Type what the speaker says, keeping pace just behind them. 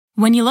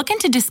When you look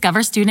into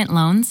Discover Student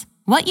Loans,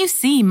 what you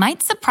see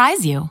might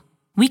surprise you.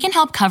 We can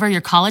help cover your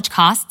college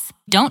costs,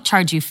 don't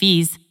charge you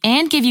fees,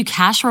 and give you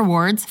cash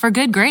rewards for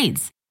good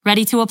grades.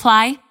 Ready to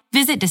apply?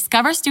 Visit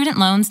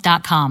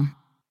discoverstudentloans.com.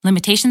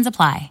 Limitations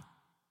apply.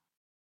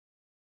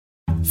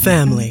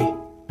 Family.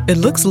 It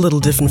looks a little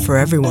different for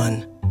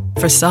everyone.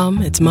 For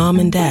some, it's mom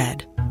and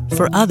dad.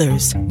 For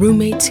others,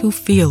 roommates who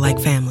feel like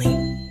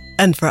family.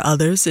 And for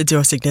others, it's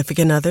your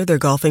significant other, their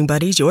golfing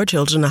buddies, your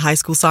children, a high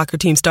school soccer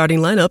team starting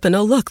lineup, and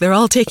oh look, they're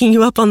all taking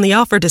you up on the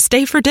offer to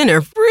stay for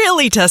dinner,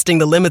 really testing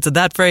the limits of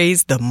that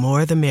phrase, the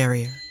more the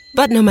merrier.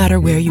 But no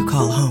matter where you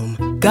call home,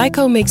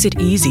 Geico makes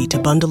it easy to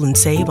bundle and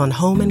save on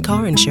home and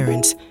car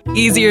insurance.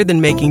 Easier than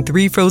making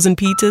 3 frozen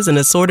pizzas and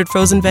assorted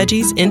frozen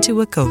veggies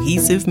into a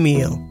cohesive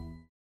meal.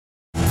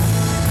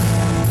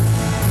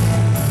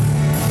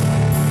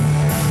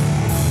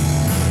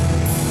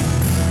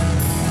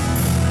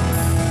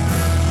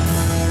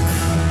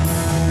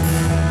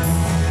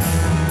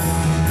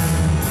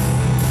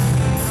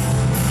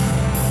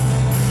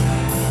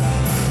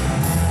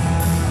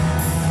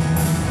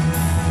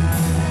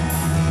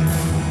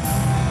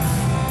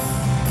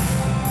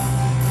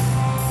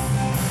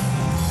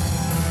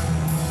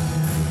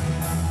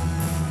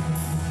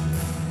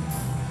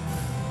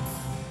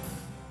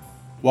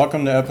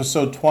 Welcome to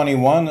episode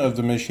 21 of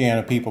the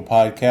Michiana People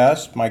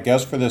Podcast. My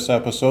guest for this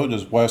episode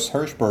is Wes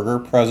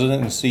Herschberger,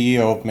 President and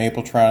CEO of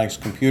MapleTronics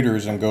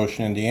Computers in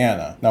Goshen,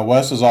 Indiana. Now,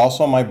 Wes is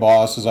also my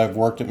boss as I've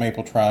worked at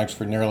MapleTronics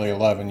for nearly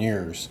 11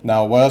 years.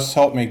 Now, Wes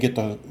helped me get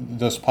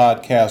this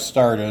podcast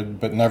started,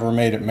 but never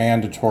made it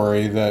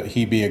mandatory that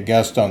he be a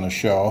guest on the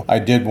show. I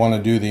did want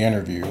to do the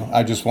interview.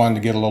 I just wanted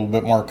to get a little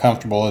bit more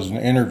comfortable as an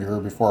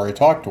interviewer before I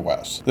talk to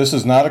Wes. This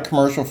is not a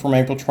commercial for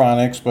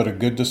MapleTronics, but a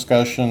good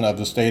discussion of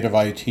the state of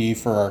IT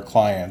for our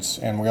clients,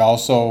 and we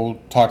also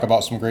talk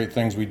about some great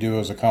things we do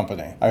as a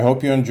company. I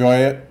hope you enjoy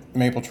it.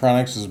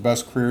 MapleTronics is the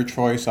best career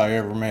choice I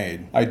ever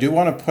made. I do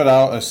want to put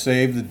out a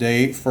save the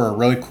date for a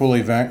really cool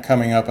event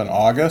coming up in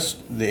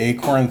August. The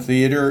Acorn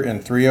Theater in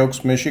Three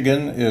Oaks,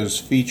 Michigan is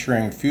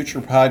featuring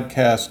future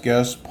podcast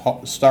guests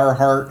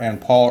Starhart and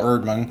Paul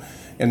Erdman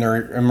in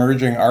their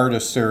Emerging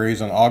Artist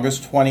series on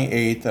August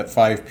 28th at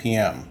 5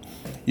 p.m.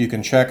 You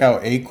can check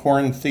out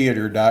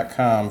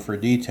acorntheater.com for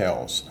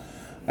details.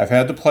 I've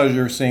had the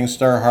pleasure of seeing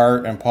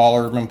Starhart and Paul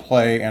Erdman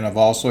play, and I've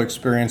also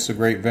experienced the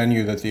great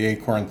venue that the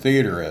Acorn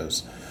Theater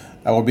is.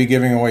 I will be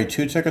giving away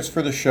 2 tickets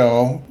for the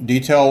show.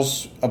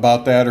 Details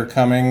about that are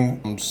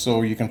coming,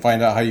 so you can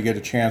find out how you get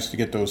a chance to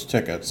get those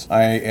tickets.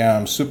 I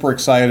am super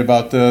excited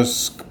about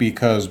this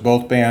because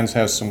both bands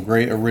have some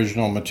great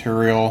original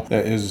material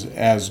that is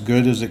as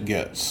good as it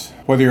gets.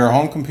 Whether you're a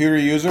home computer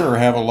user or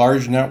have a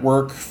large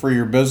network for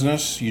your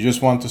business, you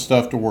just want the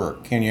stuff to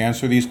work. Can you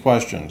answer these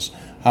questions?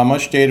 How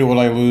much data will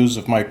I lose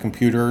if my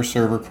computer or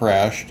server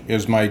crashed?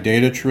 Is my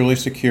data truly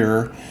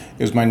secure?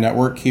 Is my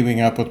network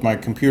keeping up with my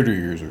computer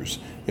users?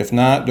 If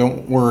not,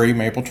 don't worry,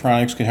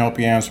 MapleTronics can help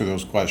you answer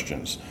those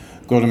questions.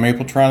 Go to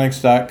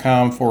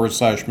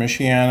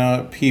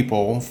mapletronics.com/Michiana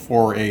People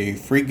for a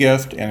free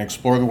gift and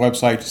explore the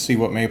website to see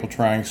what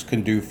MapleTronics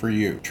can do for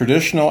you.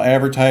 Traditional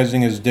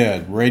advertising is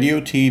dead.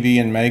 Radio, TV,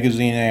 and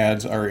magazine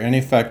ads are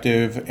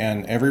ineffective,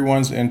 and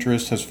everyone's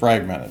interest has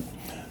fragmented.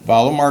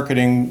 Valo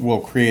Marketing will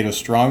create a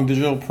strong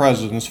digital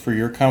presence for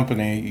your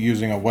company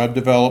using a web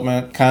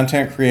development,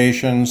 content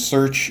creation,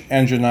 search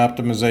engine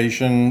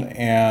optimization,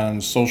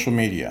 and social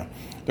media.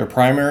 Their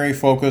primary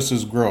focus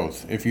is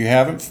growth. If you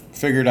haven't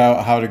figured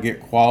out how to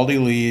get quality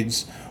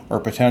leads or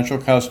potential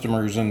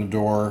customers in the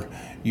door,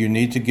 you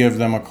need to give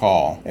them a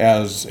call.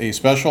 As a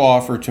special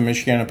offer to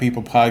Michiana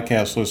People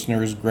podcast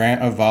listeners,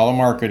 Grant of Valo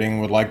Marketing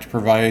would like to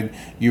provide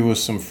you with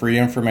some free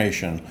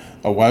information,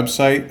 a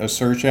website, a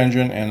search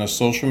engine, and a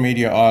social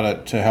media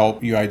audit to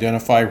help you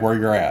identify where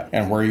you're at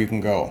and where you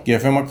can go.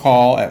 Give him a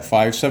call at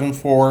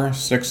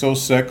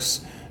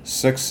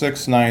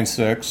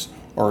 574-606-6696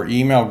 or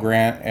email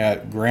Grant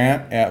at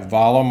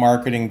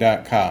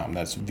grant@valamarketing.com.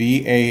 That's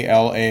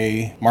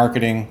VALA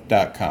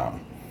marketing.com.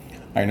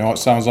 I know it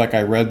sounds like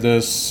I read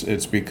this.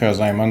 It's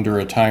because I'm under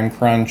a time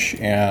crunch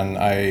and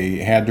I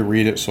had to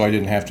read it so I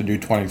didn't have to do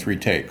 23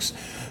 takes.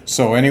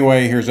 So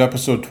anyway, here's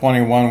episode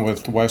 21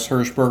 with Wes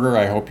Herschberger.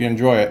 I hope you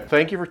enjoy it.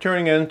 Thank you for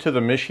tuning in to the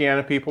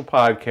Michiana People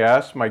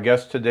Podcast. My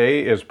guest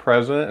today is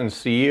President and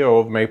CEO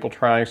of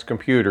MapleTronics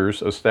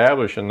Computers,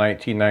 established in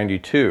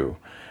 1992,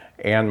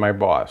 and my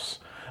boss.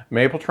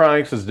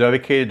 MapleTronics is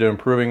dedicated to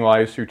improving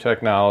lives through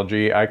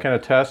technology. I can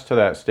attest to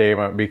that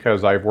statement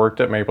because I've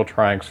worked at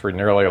MapleTronics for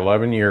nearly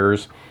 11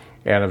 years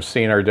and have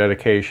seen our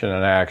dedication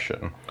in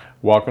action.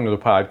 Welcome to the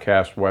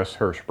podcast, Wes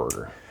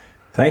Herschberger.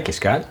 Thank you,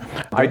 Scott.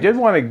 I did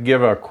want to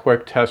give a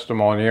quick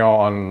testimonial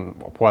on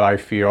what I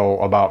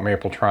feel about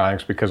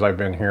MapleTronics because I've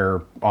been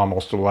here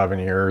almost 11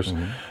 years.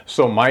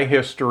 So my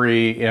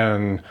history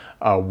in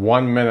a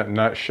 1-minute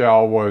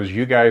nutshell was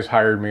you guys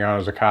hired me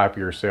on as a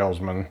copier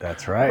salesman.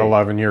 That's right.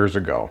 11 years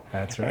ago.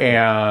 That's right.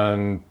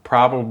 And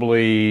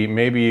probably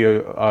maybe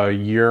a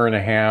year and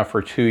a half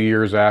or 2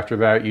 years after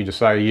that, you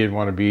decided you didn't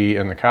want to be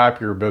in the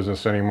copier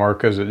business anymore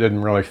because it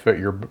didn't really fit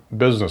your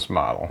business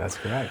model. That's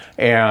correct.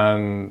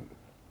 And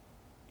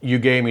you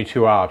gave me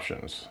two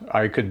options.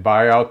 I could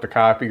buy out the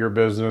copier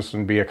business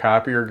and be a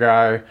copier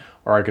guy,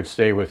 or I could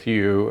stay with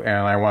you,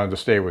 and I wanted to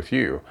stay with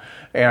you.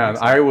 And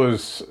I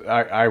was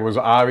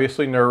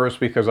obviously nervous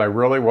because I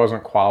really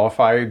wasn't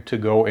qualified to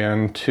go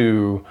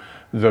into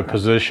the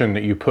position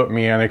that you put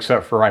me in,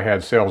 except for I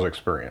had sales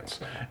experience.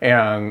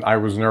 And I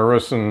was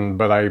nervous,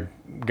 but I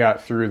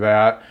got through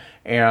that.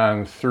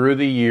 And through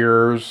the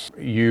years,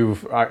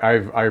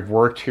 I've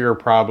worked here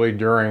probably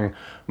during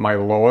my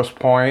lowest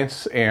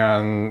points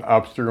and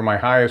up through my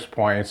highest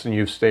points, and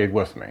you've stayed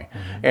with me.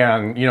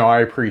 And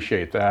I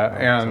appreciate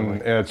that.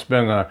 And it's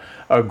been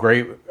a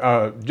great,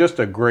 just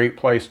a great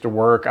place to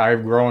work.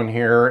 I've grown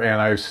here,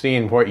 and I've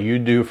seen what you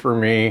do for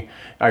me.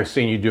 I've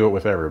seen you do it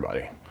with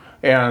everybody.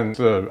 And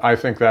I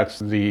think that's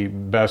the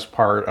best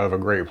part of a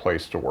great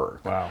place to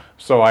work. Wow.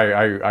 So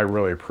I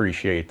really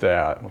appreciate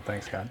that. Well,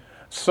 thanks, Scott.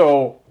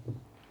 So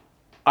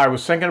I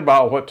was thinking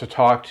about what to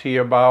talk to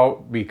you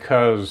about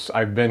because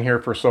I've been here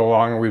for so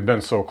long and we've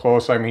been so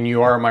close. I mean,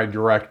 you are my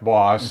direct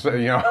boss.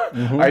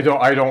 I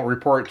don't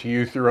report to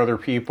you through other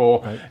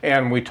people,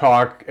 and we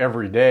talk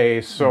every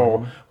day.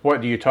 So what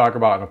do you talk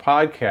about in a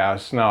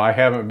podcast? Now, I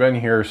haven't been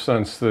here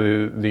since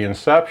the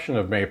inception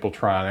of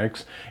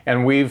MapleTronics,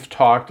 and we've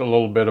talked a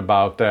little bit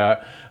about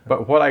that.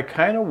 But what I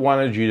kind of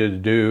wanted you to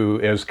do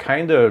is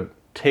kind of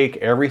take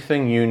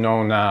everything you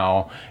know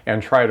now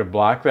and try to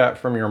block that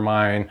from your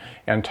mind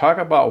and talk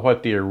about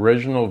what the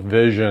original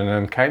vision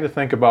and kind of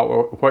think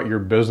about what your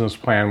business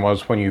plan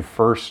was when you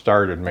first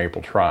started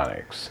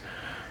MapleTronics.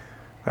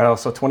 Well,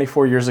 so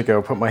 24 years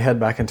ago, put my head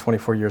back in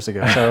 24 years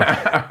ago.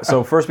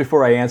 So first,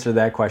 before I answer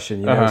that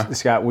question,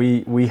 Scott,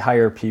 we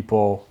hire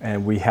people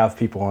and we have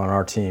people on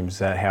our teams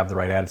that have the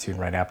right attitude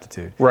and right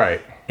aptitude.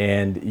 Right.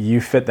 And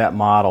you fit that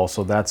model,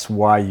 so that's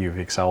why you've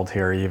excelled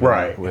here,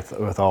 even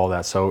with all of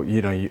that. So,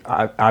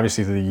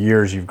 obviously through the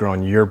years, you've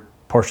grown your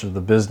portion of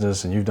the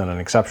business and you've done an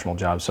exceptional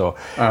job. So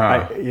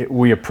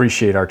we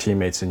appreciate our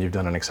teammates and you've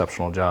done an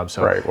exceptional job.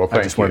 So well,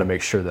 I just wanted to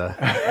make sure to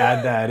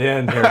add that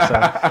in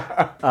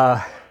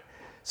here.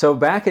 So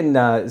back in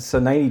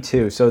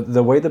 92, so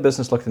the way the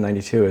business looked in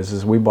 92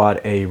 is we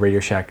bought a Radio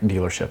Shack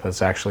dealership.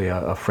 It's actually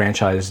a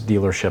franchise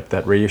dealership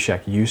that Radio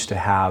Shack used to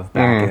have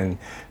back in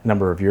a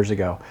number of years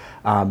ago.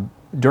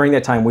 During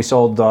that time, we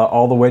sold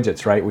all the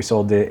widgets, right? We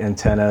sold the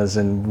antennas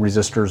and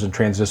resistors and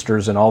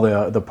transistors and all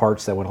the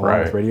parts that went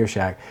along with Radio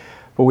Shack.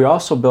 But we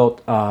also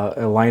built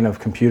a line of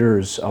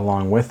computers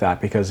along with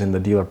that because in the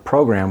dealer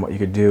program, what you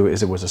could do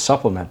is it was a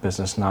supplement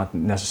business, not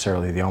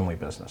necessarily the only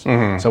business.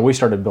 So we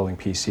started building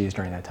PCs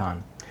during that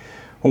time.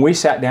 When we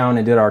sat down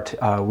and did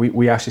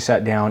we actually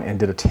sat down and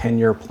did a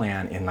 10-year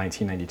plan in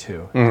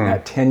 1992. And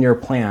that 10-year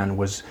plan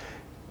was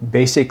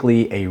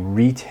basically a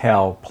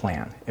retail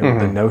plan.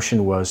 The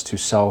notion was to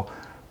sell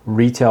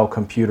retail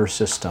computer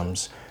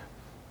systems,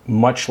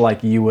 much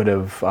like you would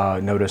have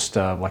noticed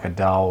like a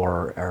Dell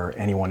or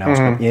anyone else,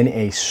 but in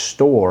a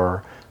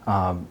store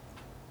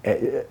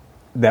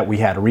that we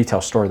had, a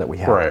retail store that we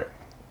had. Right.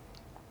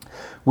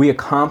 We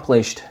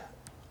accomplished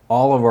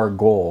all of our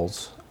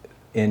goals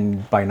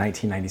by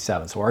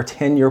 1997. So our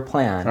 10-year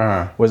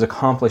plan was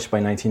accomplished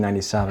by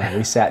 1997.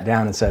 We sat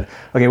down and said,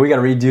 okay, we got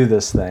to redo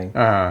this thing.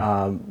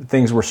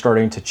 Things were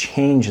starting to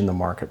change in the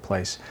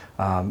marketplace.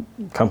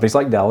 Companies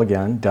like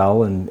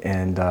Dell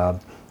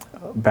and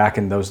back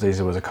in those days,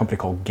 it was a company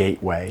called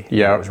Gateway.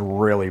 Yeah. It was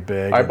really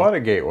big. I bought a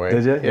Gateway.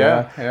 Did you?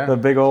 Yeah. The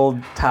big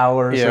old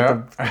towers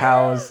with the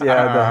cows.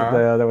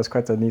 That was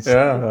quite the neat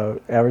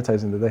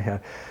advertising that they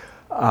had.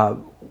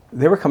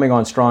 They were coming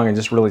on strong and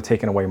just really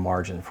taking away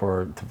margin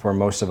for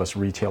most of us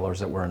retailers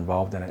that were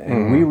involved in it.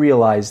 And we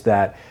realized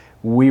that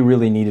we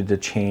really needed to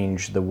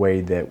change the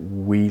way that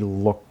we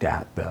looked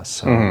at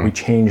this. We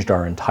changed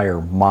our entire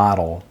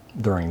model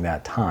during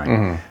that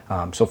time.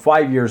 So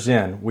 5 years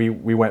in,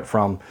 we went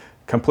from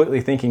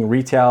completely thinking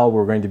retail,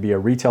 we're going to be a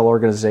retail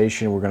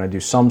organization, we're going to do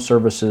some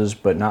services,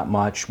 but not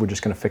much. We're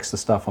just going to fix the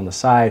stuff on the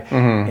side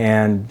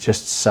and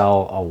just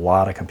sell a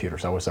lot of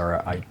computers. That was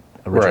our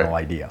original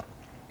idea.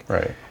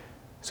 Right.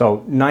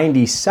 So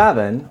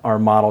 97, our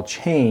model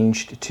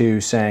changed to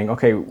saying,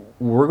 okay,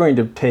 we're going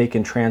to take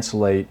and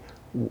translate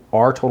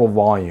our total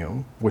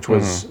volume, which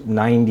was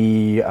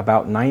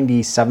about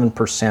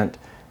 97%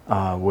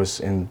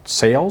 was in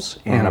sales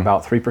and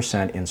about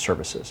 3% in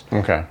services.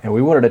 Okay. And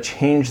we wanted to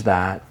change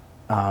that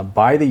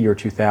by the year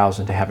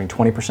 2000 to having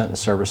 20% in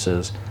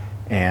services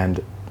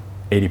and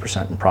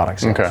 80% in product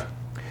sales. Okay.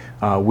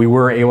 We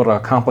were able to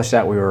accomplish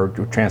that. We were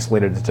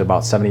translated it to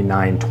about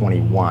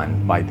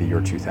 79-21 by the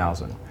year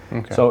 2000.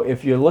 Okay. So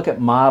if you look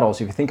at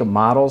models, if you think of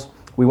models,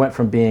 we went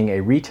from being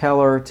a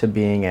retailer to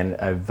being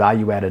a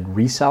value-added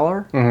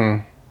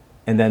reseller.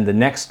 And then the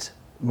next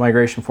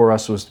migration for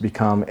us was to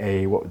become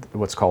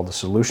what's called a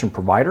solution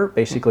provider,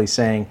 basically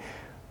saying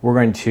we're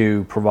going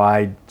to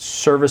provide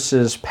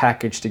services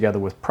packaged together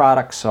with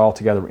products all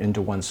together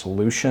into one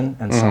solution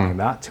and selling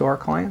that to our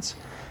clients.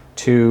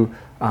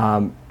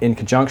 In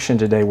conjunction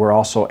today, we're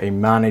also a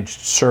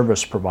managed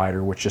service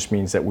provider, which just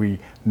means that we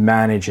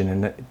manage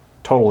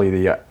totally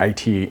the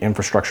IT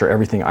infrastructure,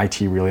 everything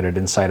IT related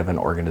inside of an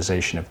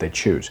organization if they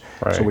choose.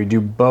 Right. So we do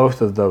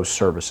both of those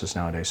services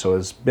nowadays. So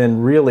it's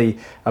been really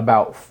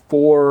about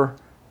 4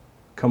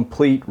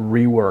 complete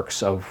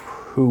reworks of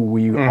who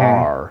we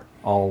are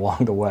all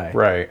along the way.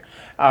 Right.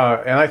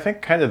 And I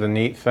think kind of the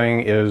neat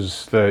thing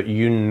is that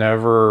you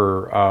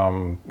never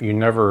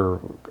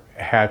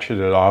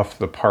hatcheted off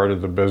the part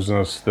of the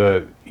business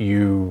that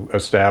you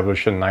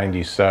established in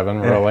 97,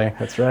 really. Yeah,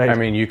 that's right. I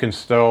mean, you can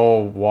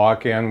still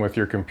walk in with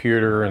your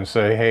computer and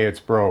say, hey,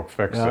 it's broke,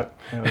 fix it.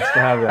 Yeah, we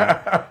still have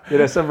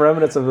that. Some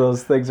remnants of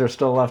those things are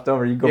still left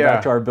over. You go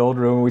back to our build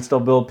room, we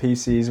still build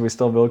PCs, we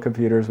still build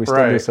computers, we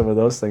still do some of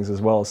those things as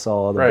well as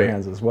sell other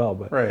brands as well.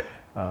 But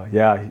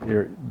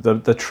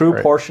the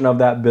true portion of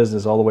that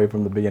business all the way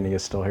from the beginning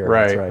is still here.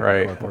 Right, That's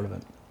right. We're part of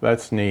it.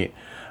 That's neat.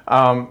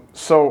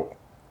 So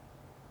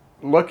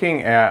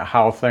looking at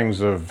how things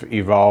have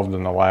evolved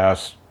in the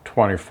last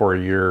 24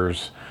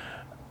 years,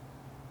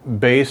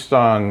 based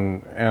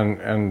on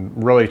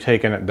and really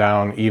taking it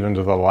down even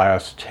to the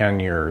last 10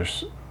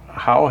 years,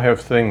 how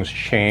have things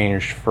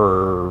changed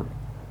for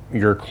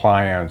your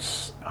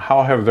clients?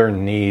 How have their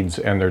needs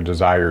and their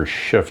desires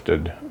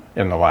shifted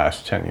in the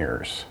last 10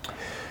 years?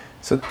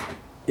 So,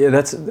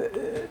 that's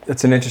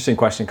an interesting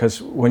question,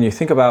 because when you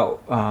think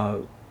about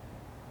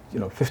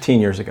 15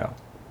 years ago,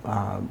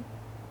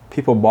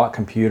 people bought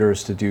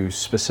computers to do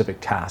specific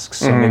tasks.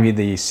 So maybe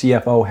the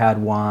CFO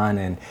had one,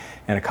 and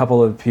a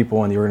couple of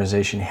people in the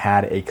organization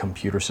had a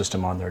computer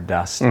system on their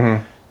desk,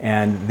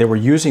 and they were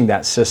using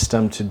that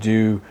system to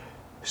do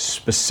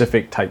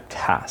specific type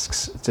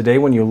tasks. Today,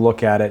 when you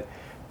look at it,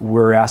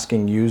 we're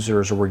asking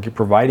users, or we're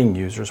providing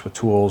users with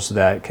tools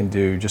that can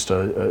do just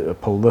a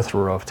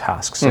plethora of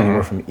tasks,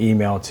 anywhere from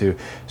email to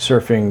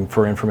surfing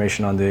for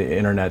information on the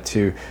internet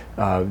to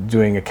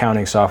doing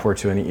accounting software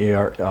to an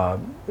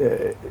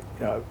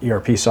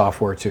ERP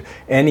software to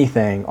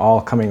anything, all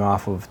coming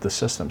off of the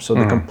system. So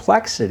the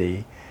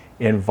complexity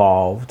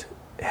involved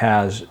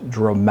has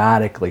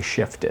dramatically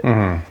shifted.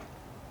 On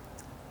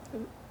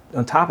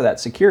top of that,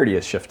 security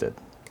has shifted.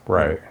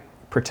 Right.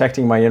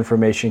 Protecting my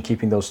information,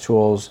 keeping those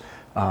tools,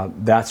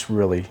 that's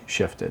really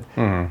shifted.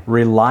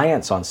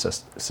 Reliance on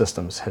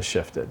systems has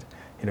shifted.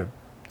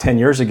 10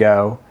 years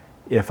ago,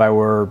 if I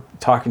were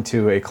talking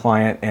to a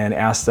client and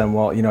asked them,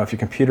 well, if your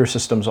computer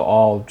systems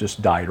all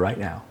just died right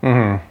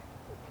now,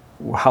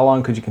 how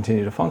long could you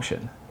continue to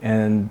function?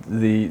 And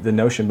the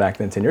notion back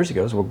then 10 years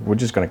ago is, well, we're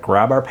just going to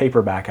grab our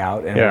paper back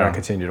out and we're going to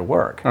continue to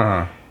work.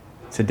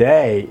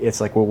 Today, it's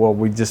like, well,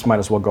 we just might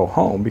as well go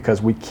home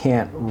because we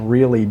can't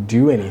really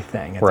do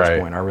anything at this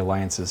point. Our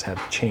reliances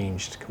have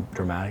changed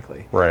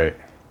dramatically. Right.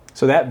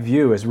 So that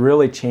view has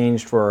really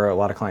changed for a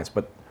lot of clients.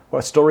 But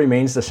what still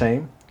remains the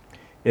same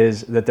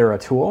is that they're a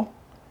tool,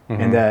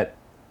 and that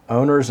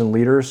owners and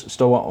leaders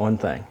still want one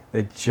thing.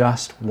 They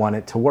just want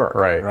it to work.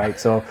 Right.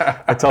 So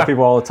I tell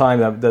people all the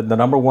time that the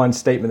number one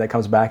statement that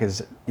comes back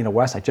is,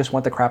 Wes, I just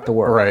want the crap to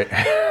work. Right.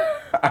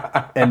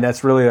 And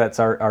that's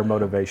our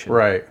motivation.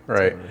 Right.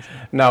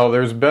 Now,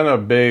 there's been a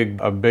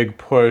big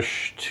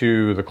push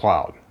to the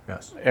cloud.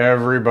 Yes.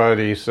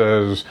 Everybody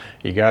says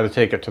you got to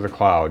take it to the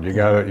cloud. You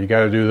got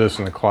to do this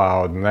in the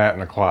cloud and that in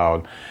the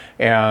cloud.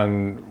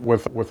 And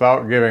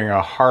without giving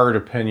a hard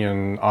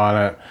opinion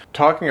on it,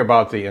 talking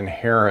about the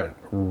inherent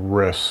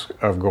risk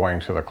of going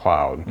to the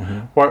cloud.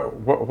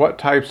 What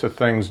types of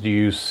things do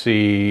you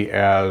see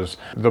as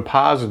the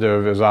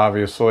positive? Is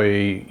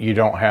obviously you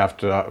don't have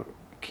to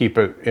keep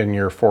it in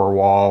your 4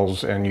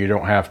 walls, and you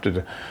don't have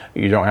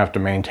to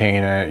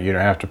maintain it. You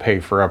don't have to pay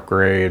for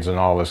upgrades and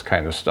all this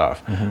kind of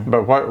stuff.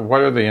 But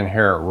what are the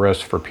inherent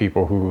risks for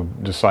people who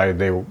decide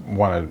they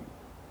want to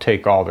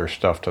take all their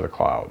stuff to the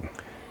cloud?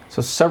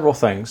 So several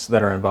things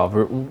that are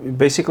involved.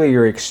 Basically,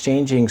 you're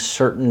exchanging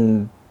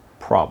certain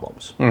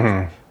problems.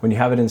 When you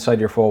have it inside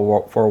your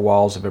 4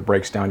 walls, if it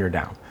breaks down, you're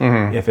down.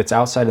 If it's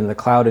outside in the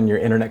cloud and your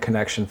internet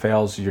connection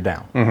fails, you're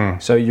down.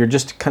 So you're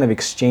just kind of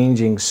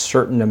exchanging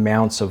certain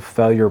amounts of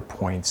failure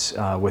points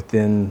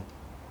within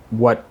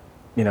what,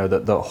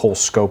 the whole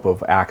scope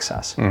of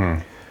access.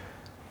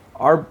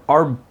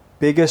 Our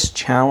biggest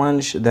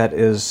challenge that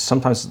is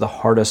sometimes the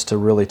hardest to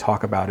really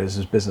talk about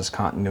is business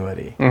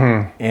continuity.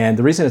 And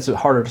the reason it's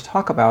harder to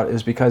talk about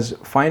is because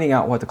finding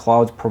out what the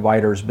cloud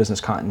provider's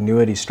business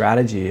continuity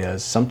strategy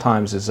is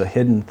sometimes is a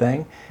hidden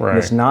thing. And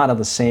it's not of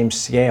the same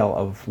scale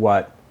of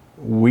what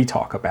we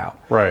talk about.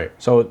 Right.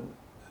 So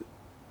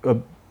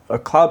a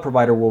cloud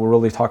provider will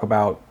really talk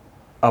about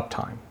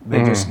uptime.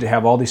 They just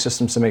have all these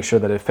systems to make sure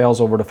that it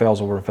fails over to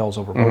fails over to fails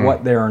over. But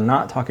what they are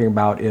not talking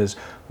about is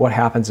what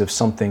happens if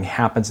something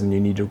happens and you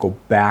need to go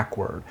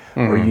backward,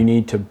 or you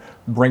need to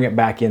bring it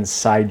back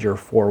inside your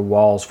four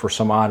walls for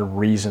some odd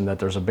reason that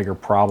there's a bigger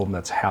problem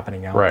that's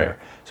happening out there.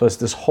 So it's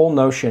this whole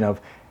notion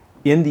of,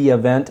 in the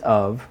event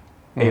of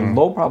a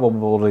low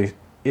probability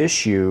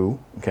issue,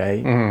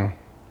 okay,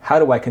 how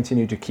do I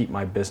continue to keep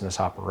my business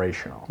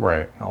operational?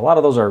 Right. Now, a lot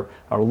of those are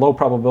low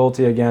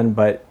probability again,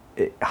 but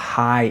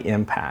high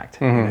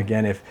impact. And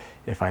again,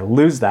 if I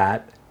lose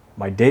that,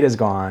 my data's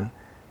gone.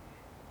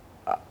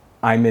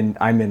 I'm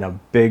in a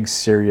big,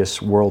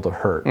 serious world of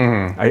hurt.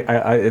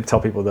 I tell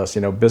people this,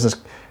 business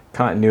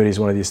continuity is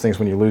one of these things.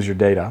 When you lose your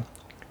data,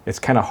 it's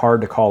kind of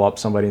hard to call up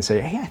somebody and say,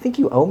 hey, I think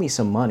you owe me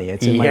some money.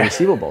 It's in my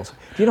receivables.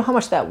 Do you know how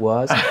much that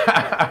was?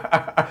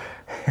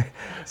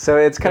 So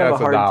it's kind of a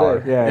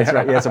hard thing. Yeah, it's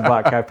right. Yeah, it's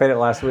 $1. I paid it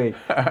last week.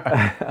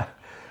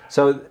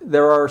 So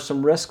there are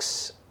some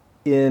risks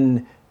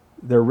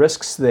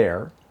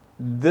there.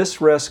 This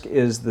risk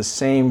is the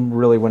same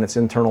really when it's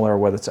internal or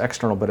whether it's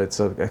external, but it's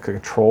a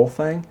control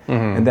thing.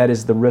 And that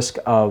is the risk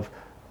of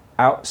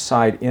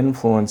outside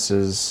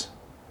influences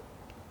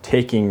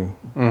taking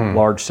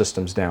large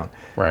systems down.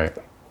 Right.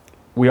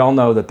 We all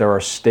know that there are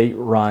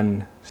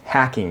state-run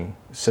hacking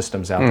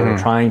systems out there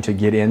trying to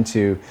get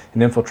into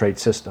and infiltrate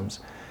systems.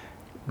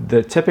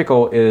 The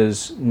typical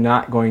is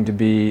not going to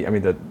be,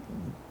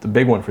 the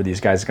big one for these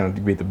guys is going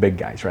to be the big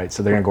guys, right?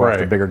 So they're going to go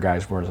after bigger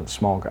guys versus the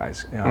small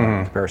guys,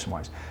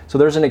 comparison-wise. So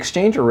there's an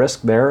exchange of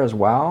risk there as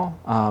well.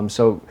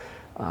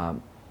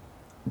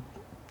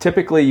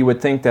 Typically you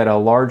would think that a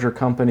larger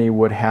company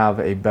would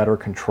have better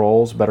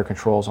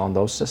controls on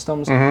those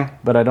systems,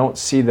 but I don't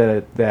see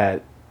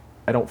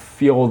I don't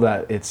feel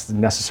that it's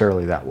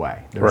necessarily that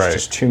way. There's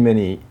just too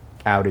many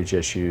outage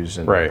issues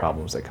and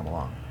problems that come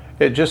along.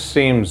 It just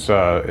seems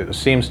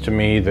to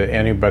me that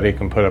anybody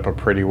can put up a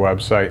pretty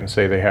website and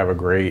say they have a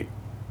great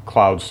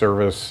cloud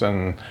service,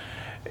 and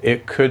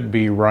it could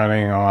be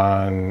running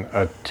on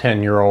a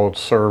 10-year-old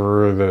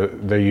server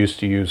that they used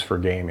to use for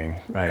gaming.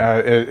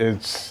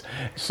 It's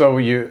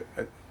so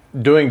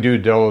doing due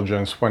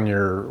diligence when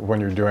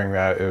you're doing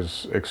that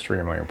is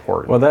extremely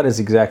important. Well, that is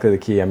exactly the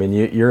key.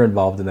 You're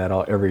involved in that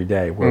every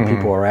day, where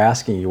people are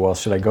asking you, well,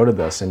 should I go to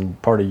this?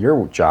 And part of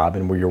your job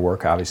and your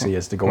work, obviously,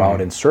 is to go out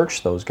and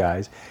search those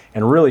guys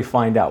and really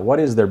find out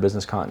what is their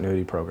business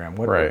continuity program.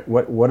 What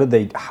are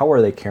they? How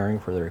are they caring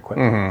for their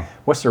equipment?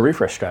 What's their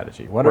refresh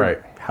strategy?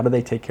 How do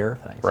they take care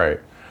of things? Right.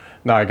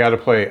 Now I got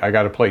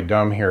to play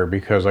dumb here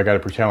because I got to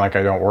pretend like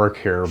I don't work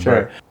here.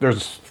 Sure. But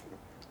there's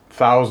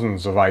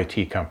thousands of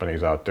IT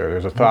companies out there.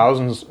 There's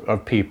thousands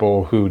of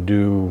people who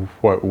do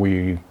what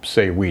we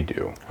say we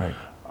do. Right.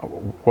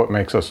 What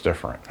makes us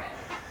different?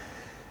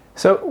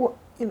 So,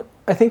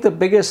 I think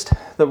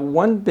the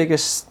one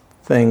biggest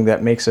thing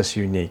that makes us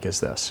unique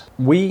is this.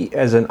 We,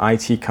 as an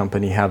IT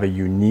company, have a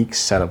unique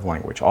set of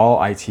language.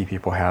 All IT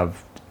people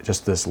have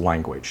just this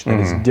language that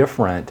is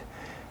different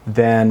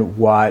than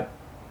what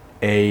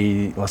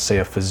let's say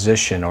a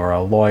physician or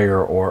a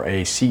lawyer or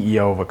a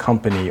CEO of a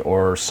company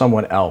or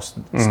someone else.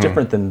 It's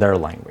different than their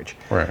language.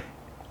 Right.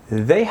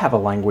 They have a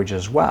language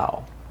as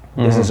well.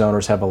 Business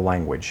owners have a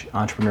language.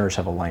 Entrepreneurs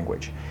have a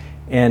language.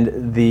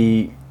 And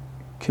the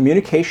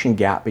communication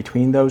gap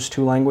between those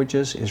two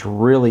languages is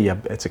really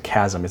it's a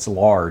chasm. It's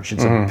large.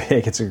 It's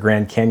it's a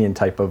Grand Canyon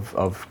type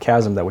of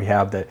chasm that we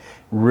have that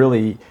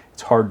really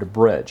it's hard to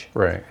bridge.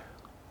 Right.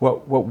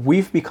 What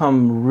we've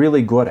become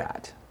really good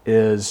at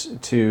is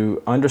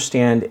to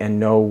understand and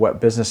know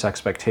what business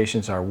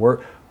expectations are.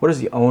 What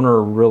does the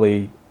owner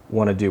really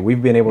want to do?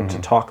 We've been able to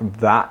talk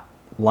that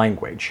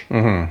language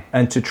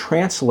and to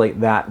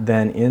translate that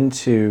then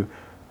into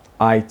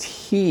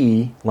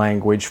IT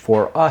language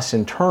for us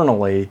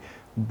internally,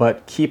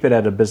 but keep it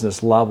at a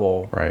business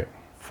level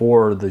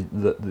for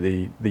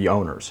the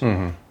owners.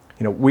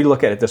 We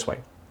look at it this way.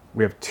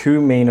 We have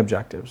two main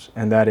objectives,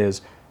 and that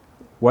is,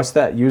 what's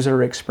that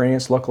user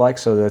experience look like?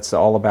 So that's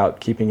all about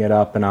keeping it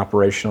up and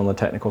operational and the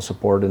technical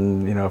support,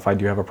 and if I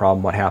do have a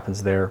problem, what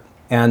happens there?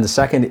 And the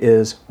second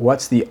is,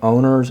 what's the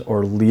owner's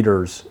or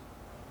leader's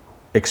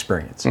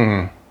experience?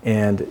 And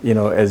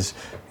as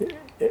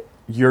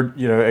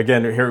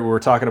again, here we're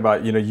talking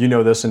about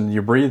this and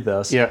you breathe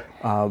this.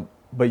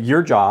 But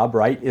your job,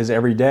 is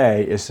every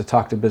day is to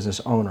talk to business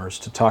owners,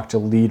 to talk to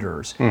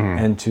leaders,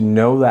 and to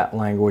know that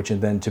language,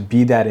 and then to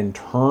be that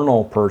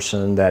internal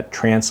person that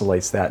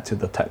translates that to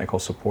the technical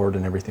support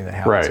and everything that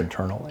happens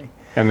internally.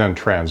 And then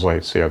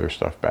translates the other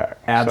stuff back.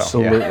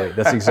 Absolutely. So,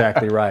 That's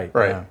exactly right.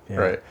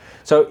 Right.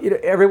 So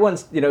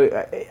everyone's,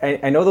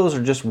 I know those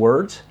are just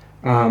words,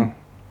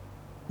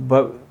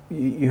 but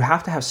you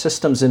have to have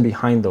systems in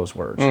behind those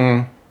words.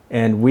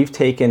 And we've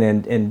taken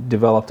and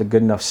developed a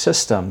good enough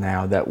system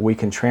now that we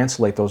can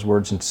translate those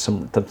words into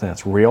something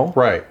that's real,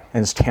 right,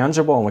 and it's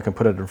tangible, and we can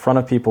put it in front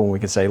of people, and we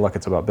can say, look,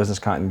 it's about business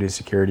continuity,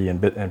 security,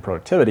 and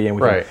productivity, and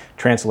we can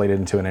translate it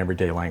into an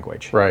everyday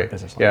language. Right.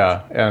 Business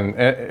language. Yeah, and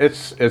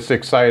it's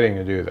exciting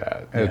to do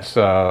that. Yeah. It's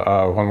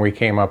when we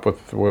came up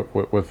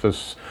with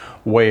this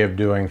way of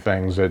doing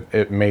things,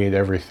 it made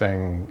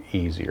everything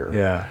easier.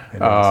 Yeah.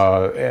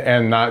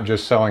 And not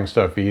just selling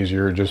stuff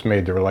easier, it just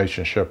made the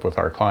relationship with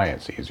our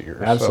clients easier.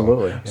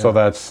 Absolutely. So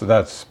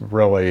that's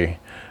really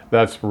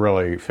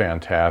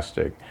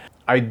fantastic.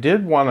 I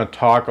did want to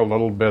talk a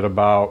little bit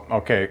about,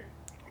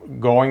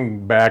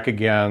 going back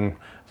again,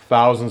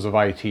 thousands of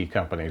IT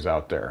companies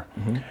out there.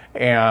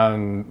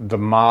 And the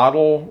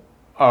model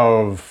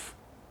of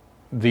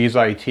these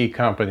IT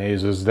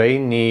companies is they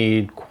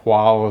need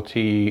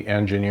quality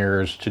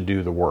engineers to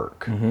do the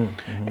work.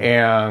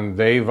 And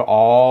they've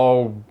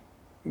all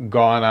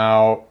gone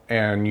out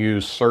and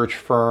used search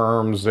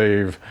firms.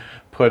 They've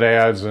put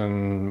ads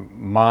in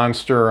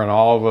Monster and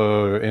all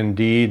the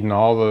Indeed and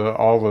all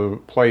the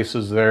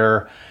places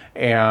there,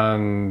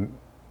 and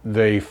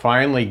they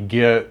finally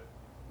get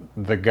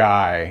the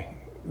guy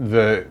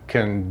that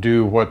can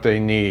do what they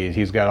need.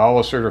 He's got all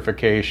the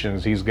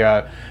certifications, he's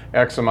got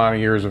X amount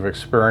of years of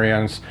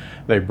experience.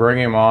 They bring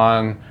him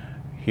on,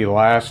 he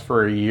lasts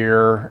for a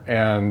year,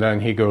 and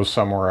then he goes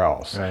somewhere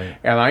else. Right.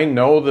 And I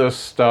know this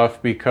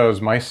stuff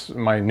because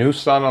my new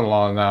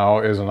son-in-law now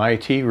is an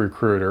IT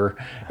recruiter,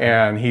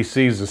 and he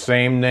sees the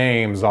same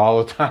names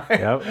all the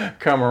time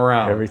come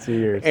around. Every 2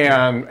 years.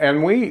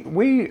 And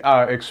we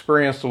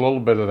experienced a little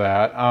bit of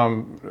that.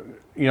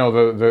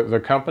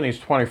 The company's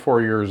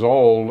 24 years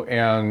old,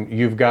 and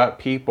you've got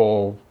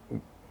people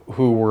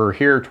who were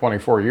here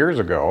 24 years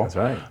ago. That's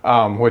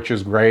right. Which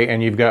is great.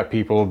 And you've got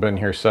people who've been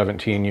here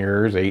 17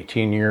 years,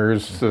 18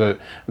 years that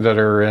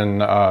are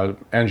in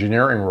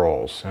engineering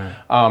roles.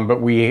 Right. But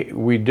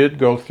we did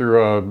go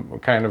through a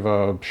kind of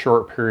a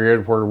short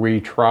period where we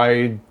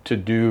tried to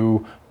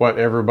do what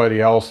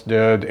everybody else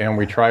did, and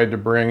we tried to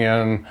bring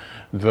in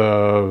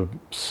the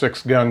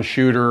 6-gun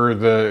shooter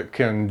that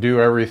can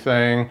do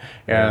everything,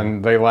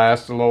 and they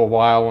lasted a little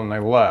while and they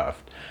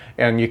left.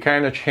 And you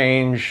kind of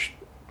change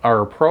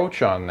our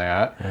approach on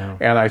that,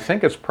 and I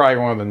think it's probably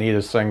one of the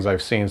neatest things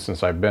I've seen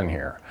since I've been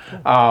here.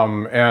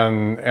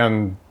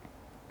 And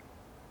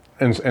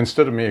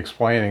instead of me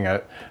explaining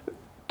it,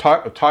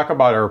 talk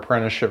about our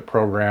apprenticeship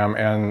program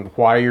and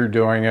why you're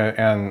doing it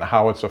and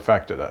how it's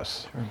affected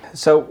us.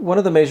 So one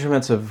of the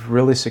measurements of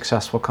really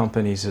successful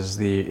companies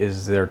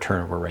is their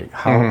turnover rate.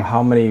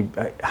 How many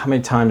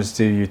times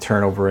do you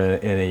turn over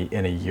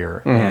in a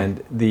year?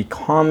 And the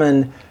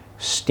common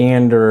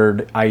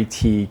standard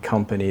IT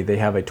company, they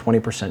have a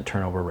 20%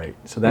 turnover rate.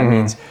 So that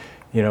means,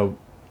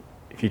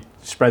 if you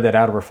spread that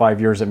out over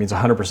 5 years, that means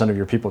 100% of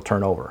your people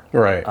turn over.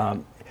 Right.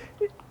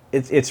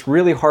 It's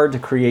really hard to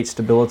create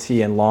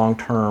stability and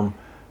long-term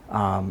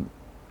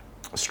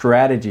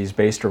strategies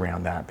based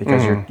around that,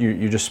 because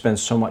you just spend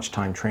so much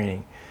time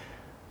training.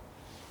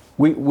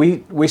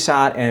 We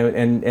sat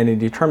and in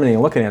determining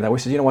and looking at that, we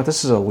said, you know what,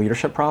 this is a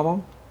leadership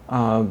problem.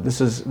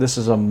 This is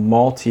a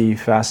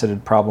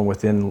multifaceted problem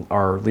within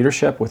our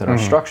leadership, within our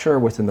structure,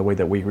 within the way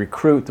that we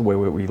recruit, the way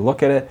we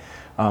look at it.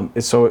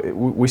 So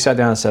we sat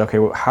down and said, okay,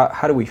 well,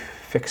 how do we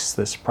fix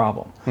this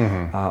problem?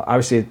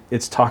 Obviously,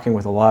 it's talking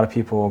with a lot of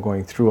people,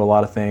 going through a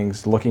lot of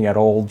things, looking at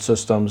old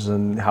systems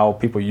and how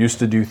people used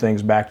to do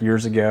things back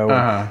years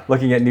ago,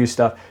 looking at new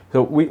stuff.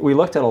 So we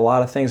looked at a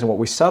lot of things, and what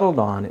we settled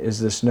on is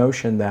this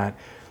notion that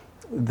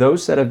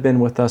those that have been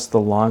with us the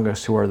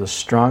longest, who are the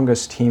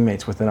strongest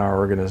teammates within our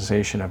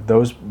organization, have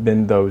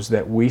been those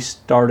that we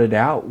started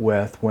out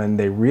with when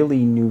they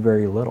really knew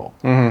very little.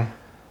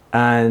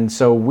 And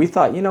so we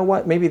thought, you know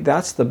what, maybe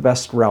that's the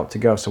best route to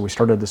go. So we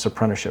started this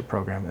apprenticeship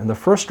program. And the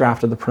first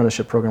draft of the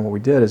apprenticeship program, what we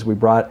did is we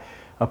brought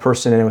a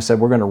person in and we said,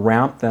 we're going to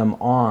ramp them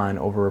on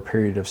over a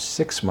period of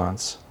 6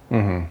 months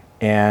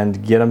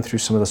and get them through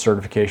some of the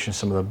certifications,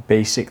 some of the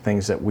basic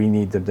things that we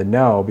need them to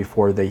know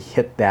before they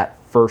hit that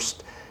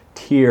first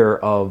tier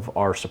of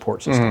our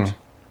support systems.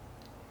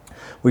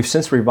 We've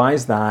since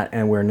revised that,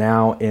 and we're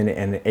now in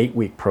an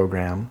 8-week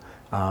program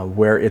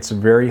where it's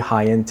very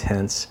high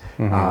intense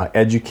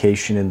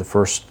education in the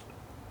first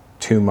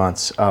 2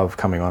 months of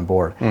coming on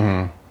board.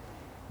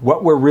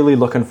 What we're really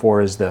looking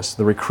for is this: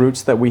 the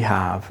recruits that we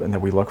have and that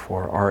we look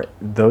for are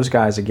those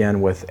guys, again,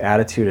 with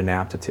attitude and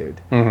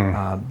aptitude.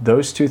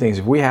 Those two things,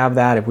 if we have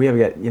that, if we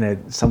have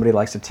somebody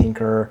likes to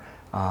tinker,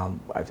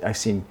 I've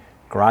seen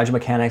garage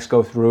mechanics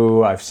go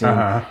through. I've seen,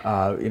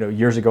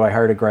 years ago I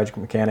hired a garage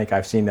mechanic.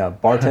 I've seen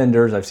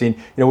bartenders. I've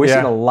seen, we've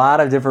seen a lot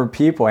of different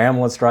people,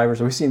 ambulance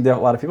drivers. We've seen a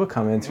lot of people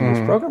come in through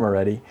this program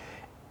already.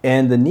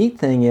 And the neat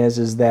thing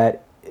is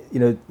that,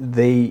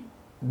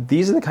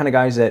 these are the kind of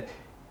guys that,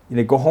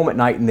 go home at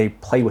night and they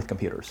play with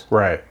computers.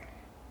 Right.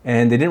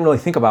 And they didn't really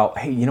think about,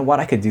 hey, you know what,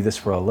 I could do this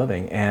for a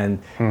living,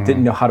 and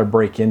didn't know how to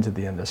break into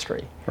the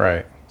industry.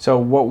 Right. So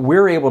what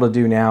we're able to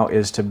do now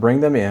is to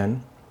bring them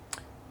in,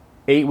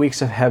 8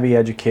 weeks of heavy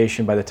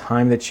education. By the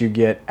time that you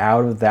get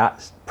out of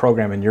that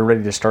program and you're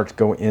ready to start to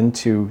go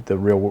into the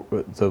real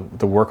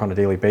the work on a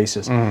daily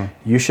basis,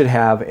 you should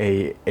have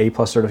a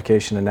A+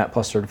 certification, a Net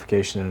Plus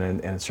certification, and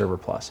a Server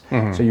Plus.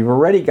 So you've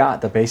already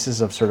got the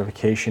basis of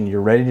certification. You're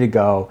ready to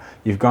go.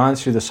 You've gone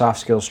through the soft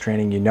skills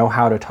training. You know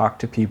how to talk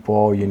to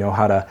people. You know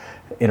how to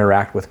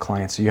interact with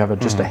clients. So you have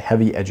just a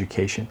heavy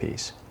education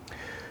piece.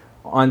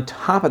 On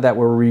top of that,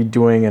 we're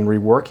redoing and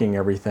reworking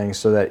everything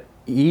so that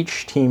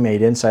each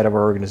teammate inside of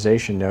our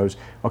organization knows,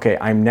 okay,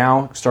 I'm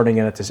now starting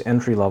in at this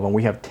entry level, and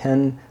we have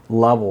 10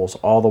 levels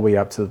all the way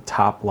up to the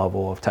top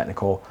level of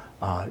technical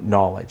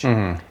knowledge.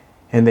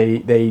 And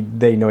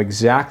they know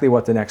exactly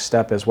what the next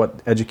step is,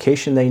 what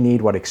education they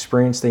need, what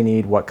experience they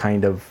need, what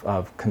kind of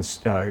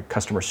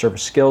customer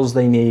service skills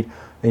they need.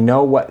 They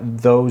know what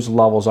those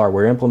levels are.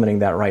 We're implementing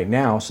that right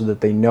now so that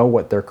they know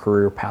what their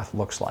career path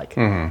looks like.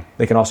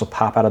 They can also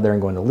pop out of there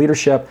and go into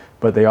leadership,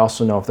 but they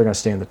also know if they're going to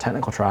stay in the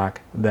technical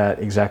track, that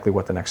exactly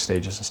what the next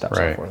stages and steps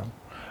are for them.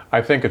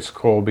 I think it's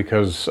cool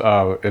because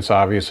it's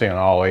obviously an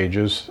all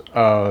ages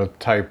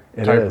type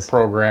of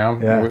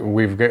program. Yeah.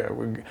 We've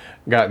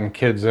gotten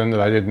kids in that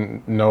I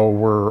didn't know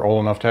were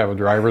old enough to have a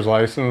driver's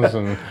license,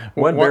 and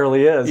one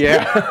barely is.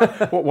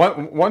 Yeah.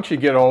 Once you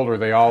get older,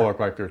 they all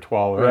look like they're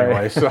 12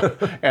 anyway. So,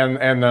 and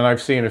then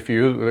I've seen a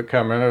few that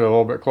come in at a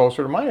little bit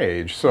closer to my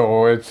age.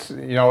 So it's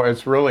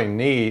really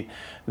neat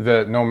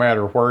that no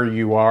matter where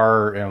you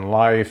are in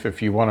life,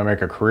 if you want to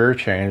make a career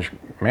change,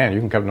 man, you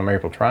can come to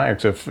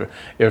MapleTronics.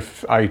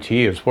 If IT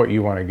is what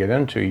you want to get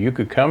into, you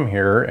could come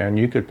here and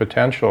you could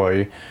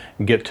potentially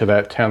get to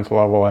that 10th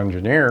level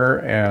engineer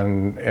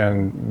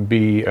and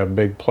be a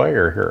big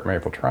player here at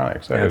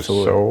MapleTronics. That is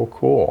so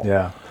cool.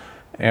 Yeah.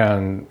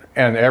 And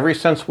ever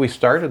since we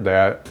started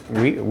that,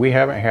 we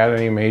haven't had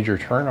any major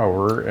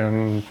turnover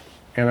in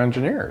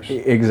engineers.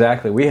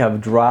 Exactly. We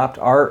have dropped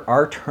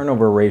our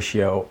turnover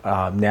ratio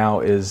now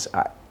is,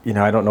 I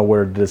don't know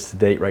where it is to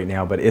date right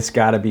now, but it's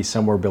got to be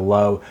somewhere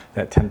below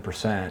that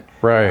 10%.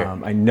 Right.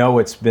 I know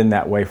it's been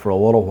that way for a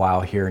little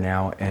while here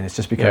now, and it's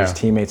just because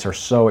teammates are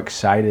so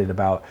excited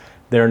about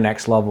their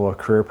next level of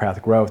career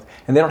path growth,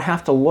 and they don't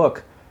have to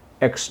look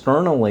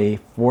externally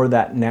for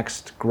that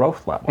next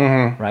growth level,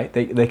 right?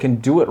 They can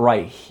do it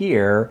right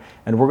here,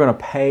 and we're going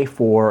to pay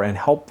for and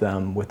help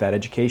them with that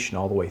education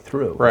all the way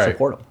through. Right.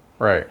 Support them.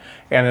 Right.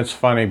 And it's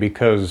funny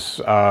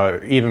because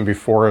even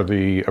before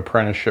the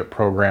apprenticeship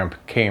program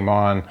came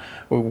on,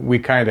 we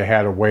kind of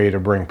had a way to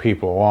bring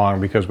people along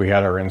because we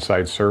had our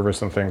inside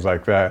service and things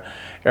like that.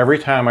 Every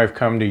time I've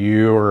come to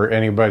you or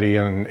anybody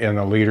in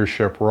a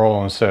leadership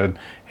role and said,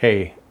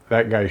 hey,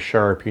 that guy's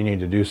sharp, you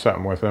need to do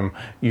something with him,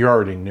 you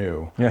already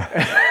knew. Yeah.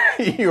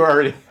 you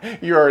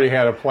already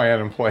had a plan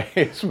in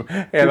place,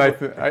 and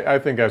I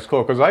think that's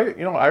cool because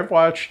I've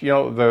watched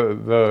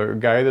the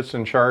guy that's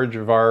in charge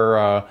of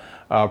our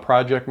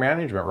project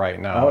management right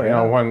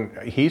now. When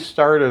he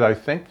started, I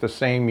think the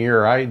same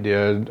year I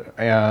did,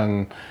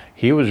 and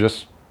he was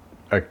just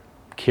a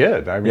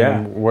kid. I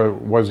mean,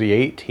 was he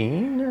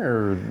 18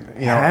 or?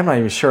 I'm not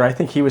even sure. I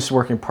think he was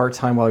working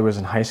part-time while he was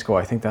in high school.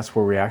 I think that's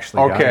where we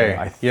actually got him,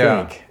 I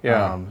think.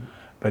 Yeah.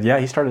 But yeah,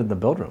 he started in the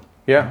build room.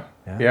 Yeah,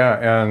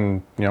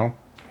 and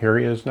here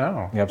he is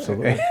now.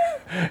 Absolutely.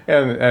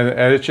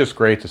 and it's just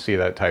great to see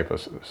that type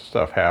of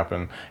stuff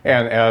happen.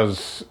 And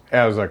as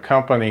a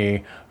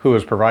company who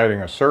is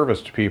providing a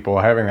service to people,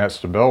 having that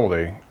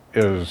stability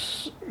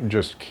is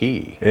just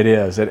key. It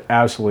is. It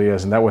absolutely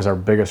is. And that was our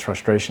biggest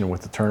frustration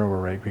with the turnover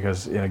rate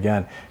because,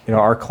 again,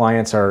 our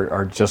clients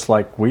are just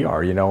like we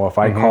are. If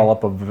I call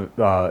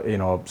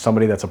up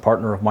somebody that's a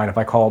partner of mine, if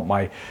I call up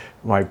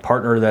my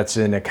partner that's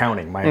in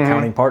accounting, my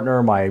accounting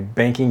partner, my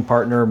banking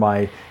partner,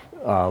 my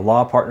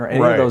law partner,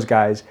 any of those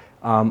guys,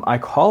 I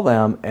call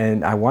them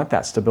and I want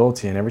that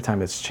stability, and every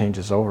time it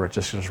changes over, it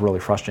just is really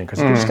frustrating because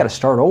you just got to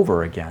start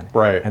over again.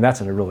 Right. And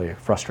that's a really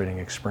frustrating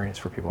experience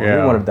for people.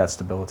 Yeah. We wanted that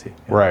stability.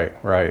 Right.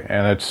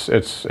 And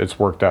it's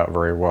worked out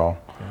very well.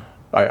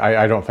 Yeah.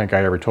 I don't think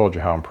I ever told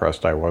you how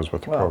impressed I was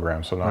with the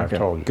program, so now I've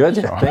told you. Good,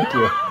 so. Thank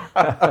you.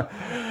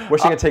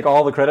 Wish I could take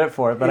all the credit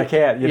for it, but I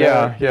can't.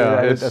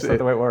 That's not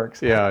the way it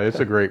works. Yeah,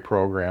 it's a great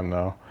program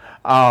though.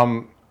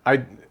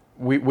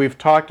 We've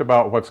talked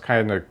about what's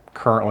kind of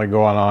currently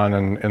going on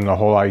in the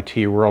whole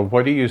IT world.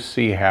 What do you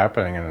see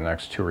happening in the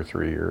next 2 or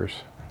 3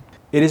 years?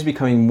 It is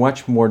becoming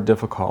much more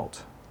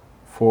difficult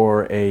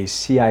for a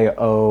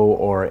CIO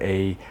or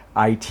a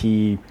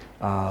IT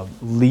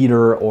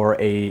leader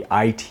or a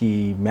IT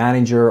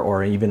manager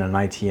or even an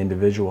IT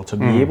individual to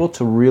be able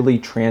to really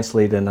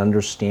translate and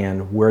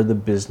understand where the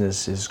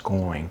business is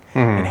going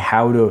and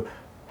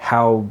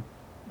how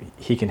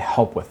he can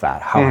help with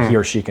that, how he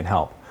or she can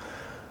help.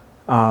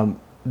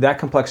 That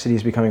complexity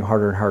is becoming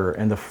harder and harder,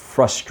 and the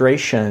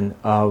frustration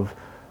of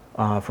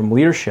from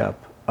leadership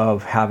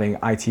of having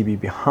IT be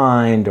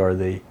behind or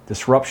the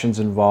disruptions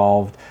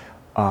involved,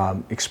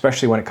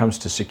 especially when it comes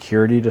to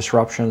security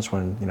disruptions,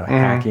 when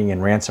hacking and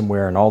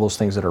ransomware and all those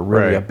things that are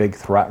really a big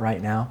threat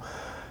right now,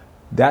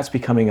 that's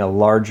becoming a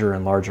larger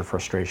and larger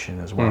frustration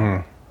as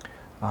well.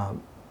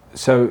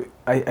 So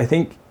I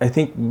think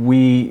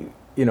we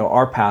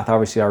our path,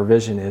 obviously our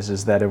vision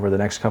is that over the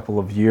next couple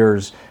of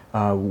years,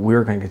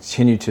 we're going to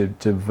continue to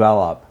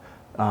develop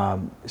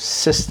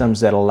systems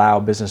that allow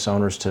business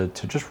owners to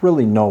just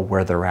really know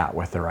where they're at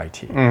with their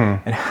IT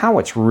and how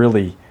it's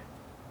really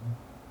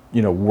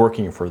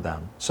working for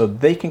them, so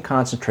they can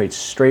concentrate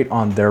straight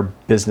on their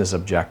business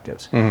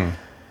objectives.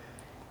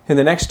 In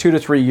the next 2 to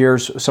 3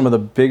 years, some of the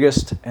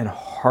biggest and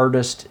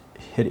hardest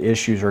hit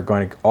issues are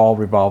going to all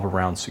revolve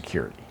around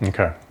security.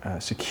 Okay.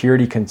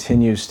 Security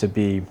continues to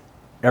be,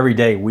 every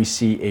day we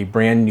see a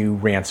brand new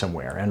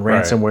ransomware. And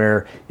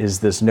ransomware is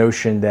this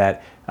notion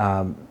that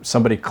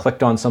somebody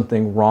clicked on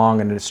something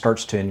wrong and it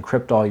starts to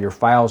encrypt all your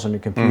files on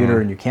your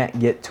computer and you can't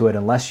get to it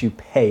unless you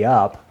pay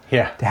up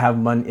to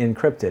have them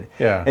unencrypted.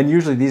 Yeah. And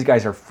usually these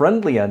guys are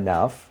friendly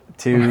enough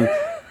to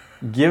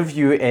give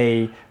you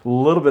a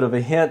little bit of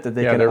a hint that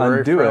they can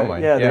undo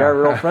it. Yeah, they are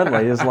real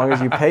friendly as long as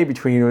you pay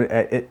between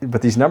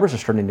but these numbers are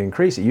starting to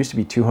increase. It used to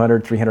be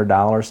 $200,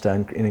 $300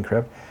 to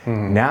encrypt.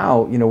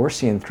 Now, we're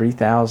seeing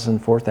 $3,000,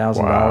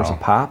 $4,000 a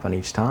pop on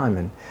each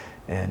time,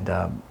 and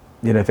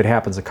if it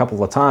happens a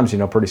couple of times,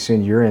 pretty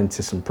soon you're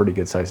into some pretty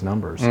good sized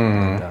numbers.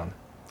 And,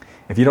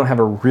 if you don't have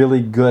a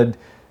really good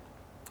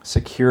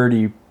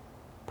security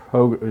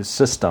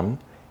system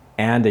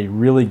and a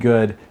really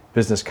good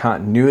business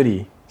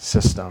continuity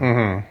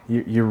system,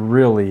 you're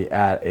really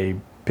at a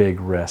big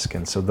risk.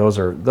 And so those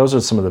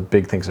are some of the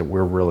big things that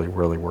we're really,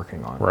 really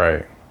working on.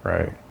 Right.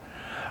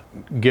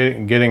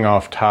 Getting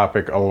off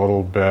topic a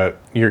little bit,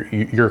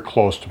 you're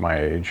close to my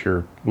age. You're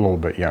a little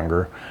bit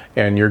younger,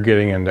 and you're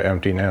getting into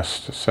empty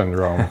nest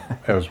syndrome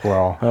as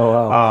well. Oh,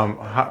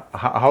 wow.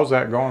 How's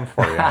that going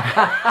for you?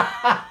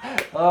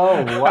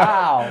 Oh,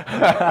 wow.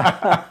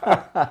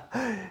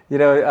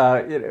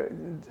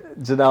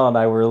 Janelle and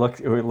I we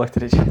looked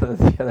at each other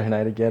the other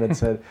night again and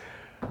said,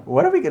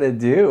 what are we going to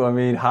do? I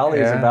mean, Holly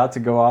is about to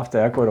go off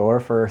to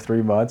Ecuador for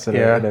 3 months in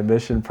a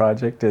mission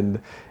project,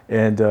 and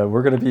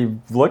we're going to be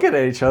looking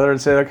at each other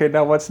and saying, okay,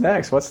 now what's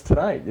next? What's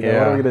tonight? What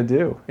are we going to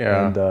do?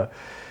 Yeah. And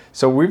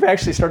so we've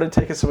actually started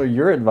taking some of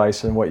your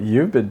advice and what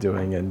you've been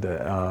doing, and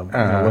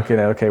looking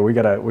at, okay, we've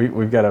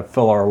got to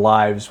fill our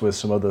lives with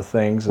some other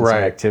things and some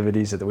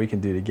activities that we can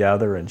do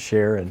together and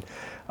share. And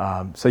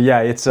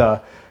it's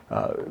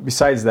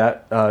besides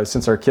that,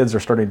 since our kids are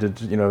starting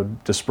to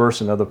disperse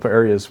in other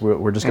areas,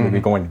 we're just going to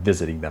be going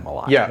visiting them a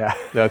lot. Yeah.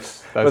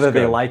 That's whether good.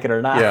 They like it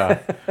or not. Yeah.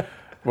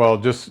 Well,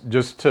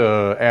 just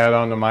to add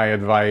on to my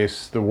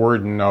advice, the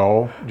word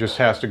no just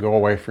has to go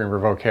away from your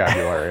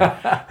vocabulary.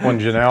 When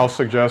Janelle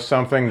suggests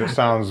something that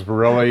sounds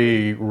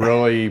really,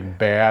 really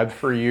bad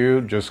for you,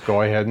 just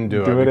go ahead and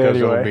do it because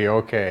anyway. It'll be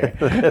okay.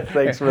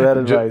 Thanks for that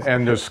advice.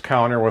 And just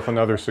counter with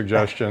another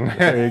suggestion.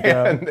 There you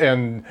go.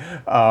 and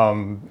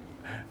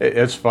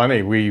it's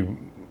funny.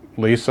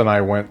 Lisa and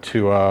I went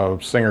to a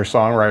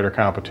singer-songwriter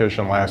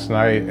competition last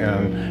night,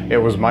 and it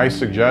was my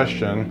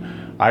suggestion.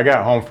 I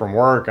got home from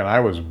work and I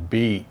was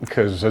beat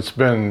because it's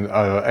been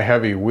a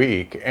heavy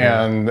week,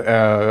 and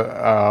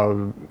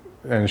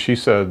she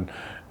said,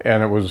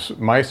 and it was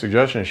my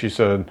suggestion. She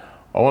said,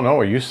 "Oh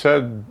no, you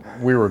said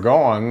we were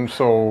going,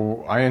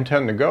 so I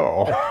intend to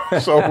go."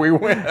 So we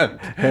went,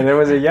 and it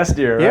was a yes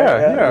dear. Right?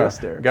 Yeah. Yes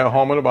dear. Got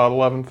home at about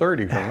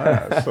 11:30 from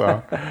that.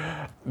 So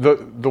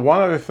the one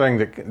other thing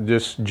that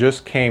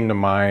just came to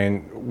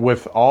mind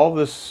with all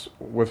this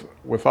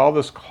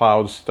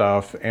cloud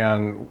stuff,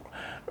 and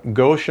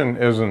Goshen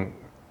isn't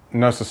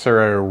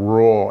necessarily a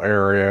rural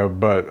area,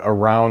 but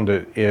around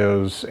it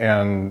is,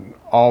 and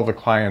all the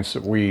clients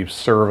that we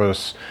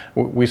service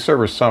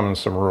some in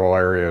some rural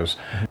areas.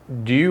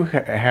 Do you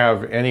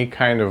have any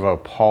kind of a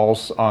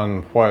pulse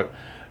on what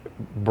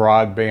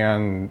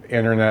broadband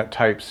internet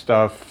type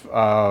stuff?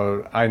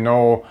 I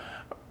know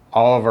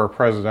all of our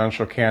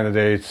presidential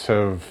candidates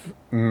have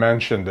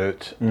mentioned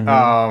it,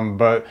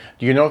 but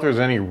do you know if there's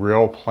any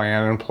real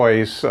plan in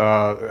place?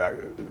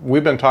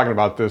 We've been talking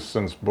about this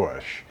since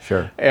Bush.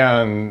 Sure.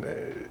 And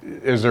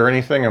is there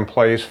anything in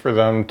place for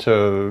them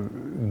to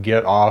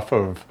get off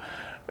of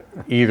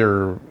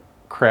either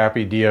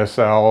crappy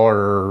DSL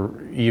or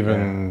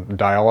even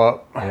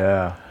dial-up?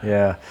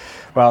 Yeah.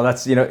 Well,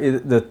 that's,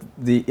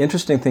 the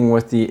interesting thing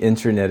with the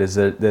internet is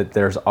that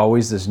there's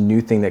always this new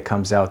thing that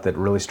comes out that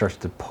really starts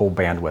to pull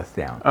bandwidth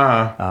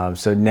down.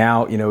 So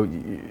now,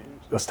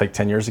 let's take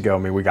 10 years ago,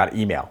 we got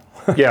email.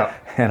 Yeah.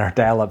 And our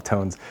dial-up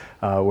tones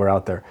were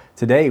out there.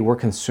 Today, we're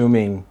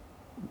consuming,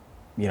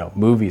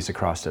 movies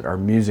across it, our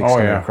music's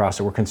coming across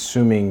it. We're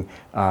consuming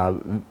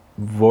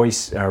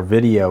voice or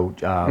video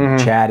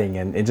chatting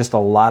and just a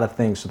lot of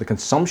things. So the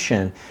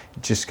consumption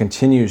just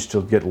continues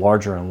to get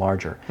larger and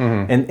larger.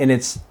 And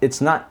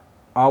it's not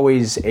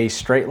always a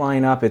straight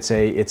line up. It's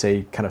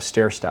a kind of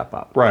stair step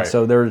up. Right. And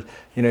so there's,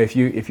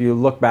 if you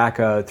look back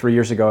 3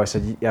 years ago, I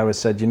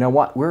said, you know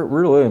what, we're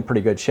really in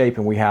pretty good shape,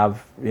 and we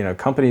have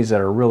companies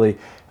that are really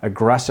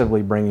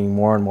aggressively bringing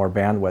more and more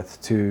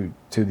bandwidth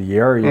to the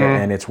area,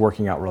 and it's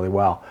working out really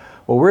well.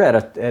 Well, we're at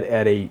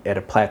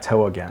a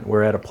plateau again.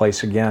 We're at a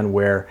place again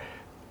where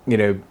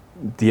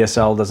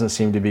DSL doesn't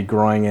seem to be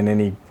growing in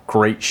any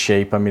great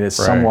shape. I mean, it's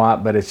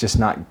somewhat, but it's just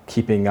not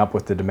keeping up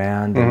with the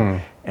demand.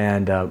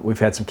 And we've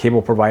had some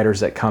cable providers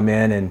that come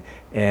in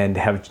and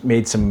have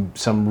made some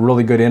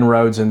really good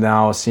inroads, and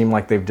now seem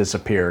like they've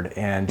disappeared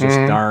and just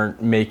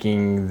aren't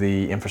making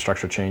the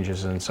infrastructure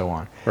changes and so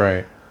on.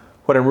 Right.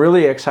 What I'm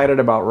really excited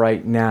about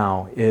right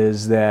now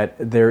is that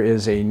there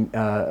is a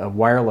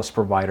wireless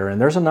provider,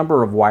 and there's a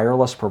number of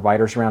wireless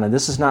providers around, and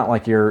this is not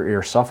like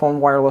your cell phone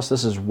wireless,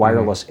 this is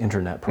wireless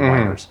internet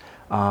providers.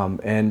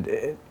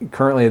 And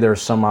currently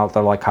there's some out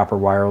there like Copper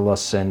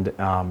Wireless, and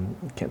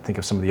can't think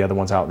of some of the other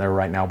ones out there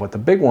right now, but the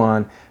big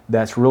one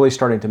that's really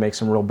starting to make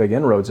some real big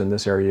inroads in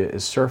this area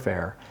is Surf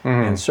Air.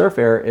 And Surf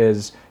Air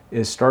is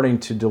starting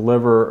to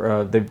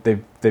deliver,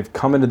 they've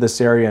come into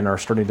this area and are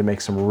starting to make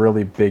some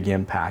really big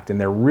impact,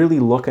 and they're really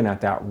looking at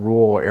that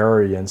rural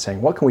area and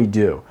saying, what can we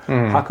do?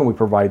 How can we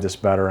provide this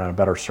better and a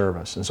better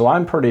service? And so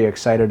I'm pretty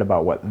excited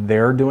about what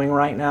they're doing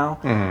right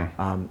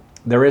now.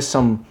 There is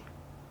some,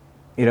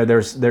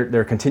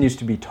 there continues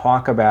to be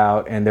talk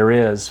about, and there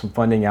is some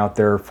funding out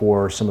there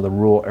for some of the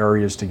rural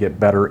areas to get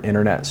better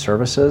internet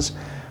services.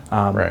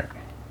 Right.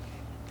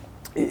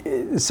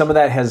 Some of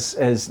that has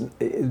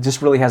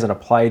just really hasn't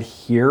applied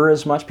here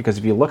as much, because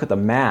if you look at the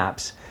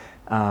maps,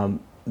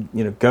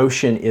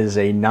 Goshen is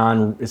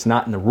it's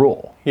not in the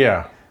rural.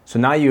 Yeah. So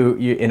now you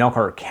in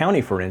Elkhart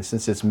County, for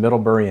instance, it's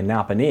Middlebury and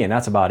Napanee, and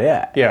that's about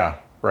it. Yeah.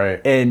 Right.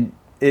 And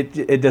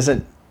it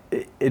doesn't.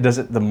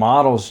 The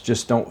models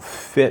just don't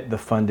fit the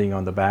funding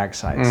on the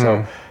backside.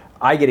 So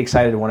I get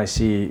excited when I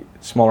see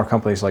smaller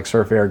companies like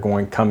Surf Air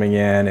coming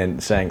in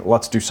and saying,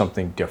 let's do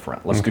something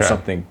different. Let's do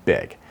something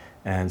big.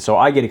 And so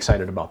I get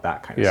excited about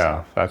that kind of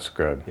stuff. Yeah, that's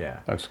good.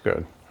 Yeah. That's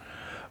good.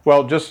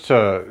 Well, just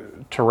to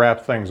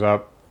wrap things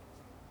up,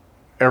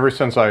 ever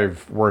since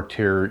I've worked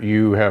here,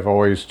 you have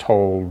always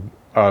told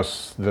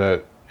us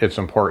that it's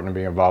important to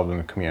be involved in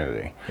the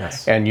community.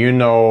 Yes. And you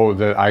know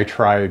that I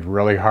tried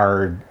really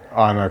hard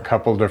on a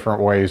couple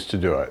different ways to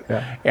do it.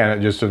 Yeah. And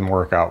it just didn't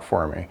work out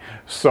for me.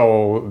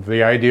 So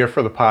the idea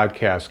for the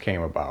podcast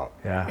came about.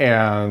 Yeah.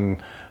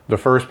 And the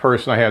first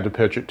person I had to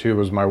pitch it to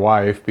was my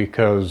wife,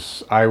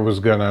 because I was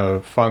going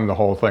to fund the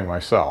whole thing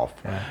myself.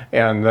 Yeah.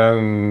 And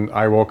then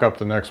I woke up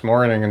the next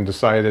morning and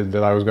decided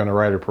that I was going to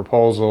write a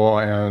proposal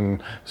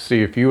and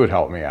see if you would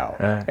help me out.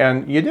 Yeah.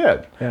 And you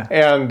did. Yeah.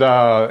 And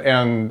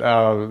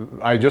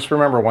I just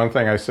remember one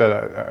thing I said,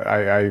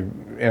 I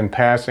in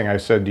passing, I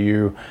said to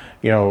you,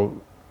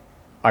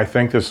 I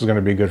think this is going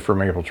to be good for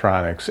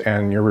MapleTronics,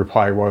 and your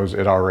reply was,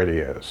 it already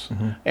is.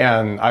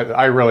 And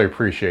I really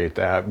appreciate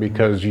that,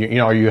 because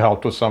you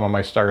helped with some of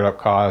my startup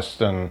costs,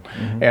 and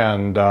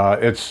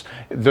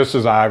this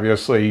is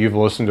obviously, you've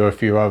listened to a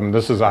few of them,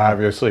 this has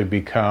obviously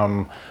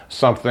become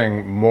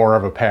something more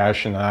of a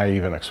passion than I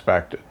even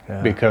expected.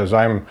 Yeah. Because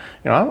I'm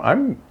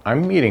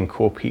meeting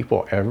cool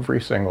people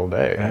every single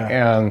day.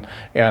 Yeah.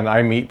 And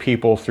I meet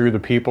people through the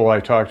people I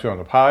talk to on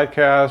the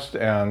podcast,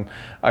 and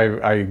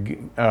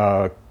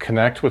I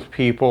connect with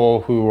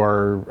people who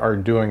are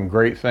doing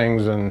great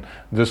things in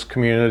this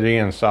community,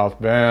 in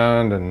South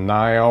Bend and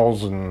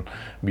Niles and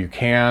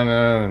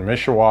Buchanan and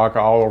Mishawaka,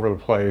 all over the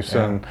place.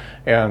 Yeah.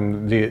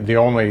 And the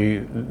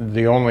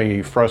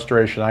only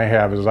frustration I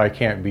have is I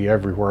can't be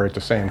everywhere at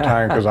the same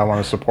time, because I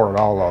want to support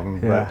all of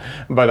them. Yeah.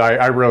 But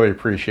I really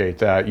appreciate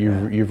that.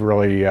 You've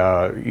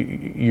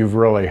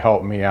really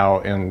helped me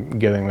out in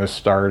getting this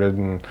started,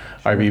 and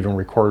sure. I've even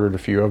recorded a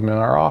few of them in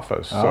our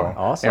office. So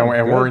awesome.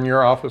 And we're in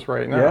your office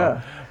right now.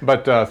 Yeah.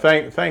 But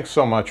thanks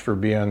so much for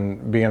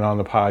being on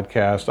the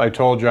podcast. I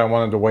told you I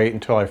wanted to wait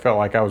until I felt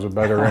like I was a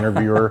better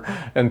interviewer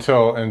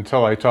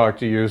until I talked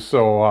to you.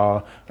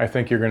 So I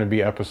think you're going to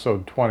be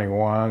episode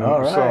 21.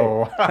 All right.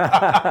 So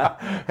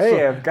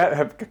hey,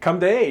 I've come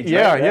to age.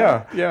 Yeah,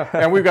 right? yeah.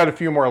 And we've got a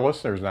few more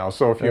listeners now,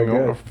 so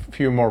a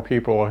few more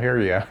people will hear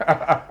you.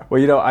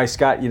 Well,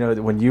 Scott,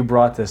 when you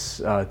brought this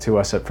to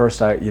us at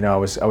first, I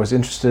was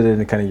interested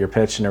in kind of your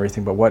pitch and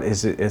everything, but what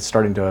is it's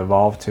starting to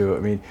evolve to? I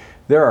mean,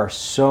 there are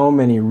so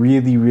many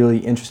really, really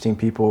interesting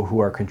people who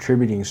are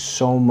contributing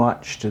so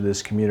much to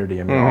this community.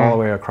 I mean, all the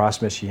way across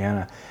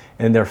Michiana.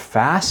 And they're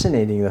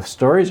fascinating. The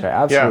stories are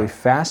absolutely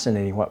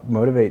fascinating, what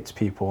motivates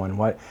people and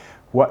what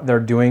they're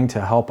doing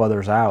to help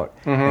others out.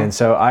 And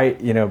so I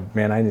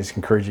just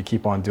encourage you to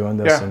keep on doing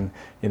this. Yeah.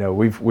 And,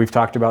 we've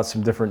talked about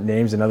some different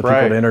names and other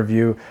people to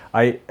interview.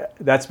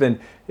 That's been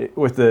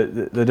with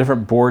the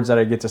different boards that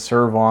I get to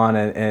serve on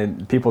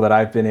and people that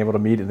I've been able to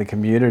meet in the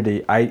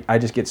community. I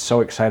just get so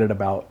excited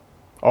about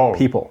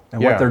people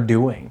and what they're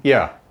doing,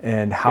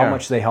 and how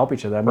much they help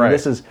each other. I mean,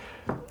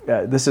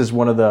 this is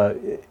one of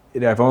the.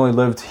 I've only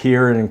lived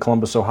here in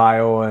Columbus,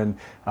 Ohio, and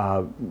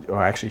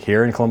actually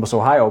here in Columbus,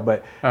 Ohio,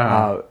 but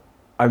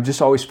I'm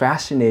just always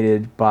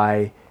fascinated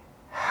by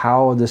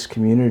how this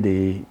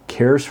community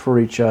cares for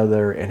each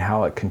other and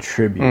how it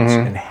contributes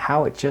and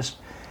how it's just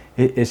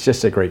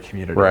a great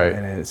community,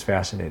 and it's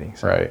fascinating.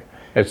 So. Right.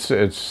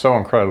 It's so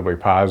incredibly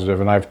positive,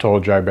 and I've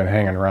told you I've been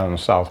hanging around in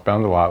South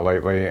Bend a lot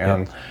lately,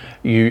 and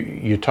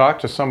you talk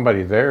to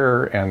somebody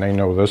there, and they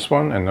know this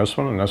one and this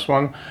one and this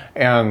one,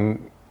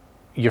 and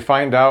you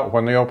find out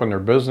when they open their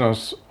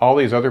business, all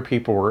these other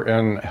people were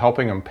in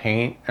helping them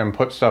paint and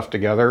put stuff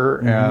together,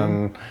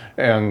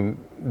 and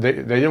they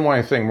didn't want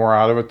anything more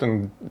out of it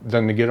than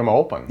to get them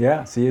open.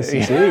 Yeah, see you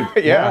succeed.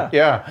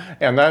 yeah,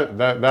 and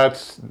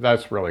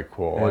that's really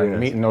cool. And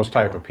meeting those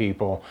type of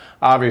people,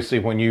 obviously,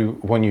 when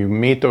you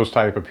meet those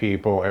type of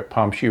people, it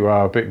pumps you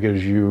up. It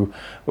gives you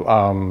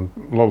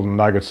little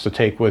nuggets to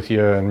take with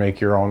you and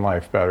make your own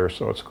life better.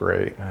 So it's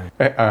great.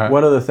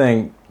 One other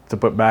thing to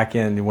put back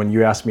in, when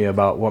you asked me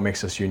about what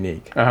makes us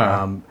unique,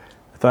 I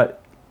thought,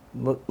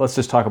 let's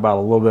just talk about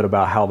a little bit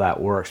about how that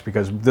works,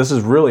 because this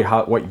is really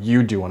what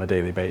you do on a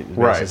daily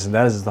basis, and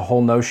that is the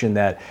whole notion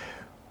that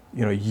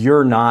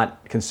you're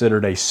not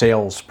considered a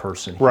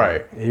salesperson here.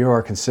 Right. You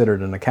are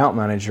considered an account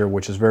manager,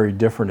 which is very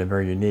different and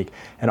very unique.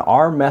 And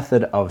our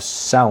method of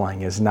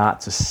selling is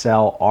not to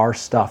sell our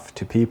stuff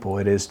to people.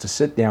 It is to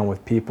sit down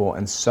with people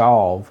and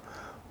solve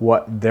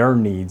what their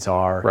needs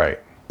are, right,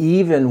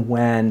 even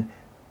when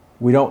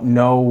we don't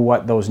know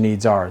what those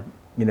needs are.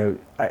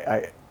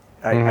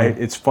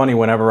 It's funny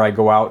whenever I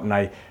go out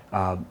and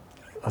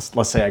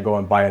let's say I go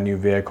and buy a new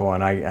vehicle,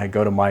 and I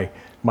go to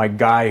my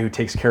guy who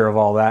takes care of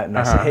all that, and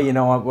I say, hey,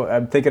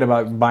 I'm thinking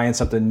about buying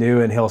something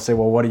new, and he'll say,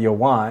 well, what do you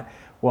want?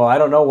 Well, I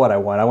don't know what I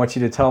want. I want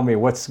you to tell me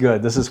what's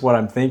good. This is what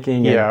I'm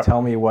thinking, and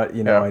tell me what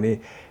I need.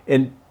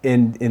 In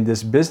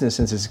this business,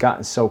 since it's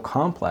gotten so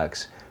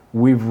complex,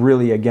 we've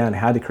really, again,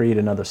 had to create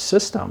another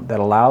system that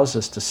allows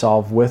us to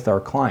solve with our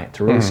client,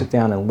 to really sit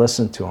down and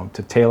listen to them,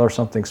 to tailor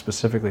something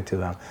specifically to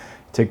them,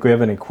 to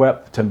give and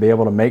equip to be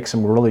able to make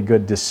some really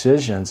good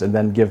decisions, and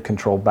then give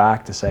control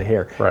back to say,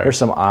 here's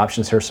some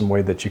options, here's some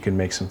way that you can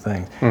make some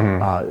things,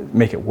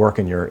 make it work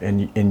in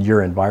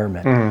your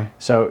environment.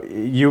 So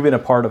you've been a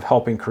part of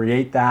helping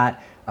create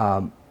that.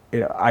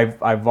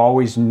 I've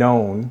always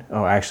known,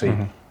 I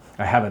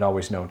haven't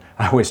always known.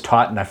 I was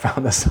taught, and I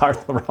found this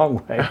out the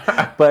wrong way,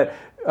 but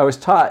I was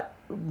taught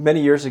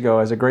many years ago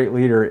as a great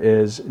leader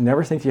is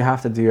never think you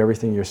have to do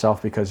everything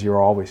yourself, because you'll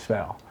always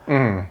fail.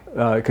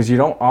 Because you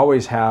don't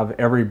always have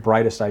every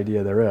brightest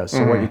idea there is.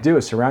 So what you do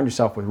is surround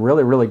yourself with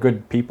really, really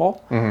good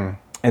people, and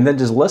then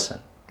just listen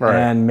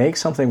and make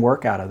something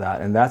work out of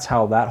that. And that's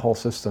how that whole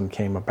system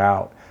came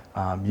about.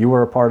 You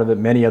were a part of it.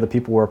 Many other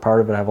people were a part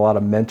of it. I have a lot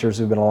of mentors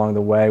who've been along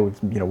the way.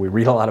 We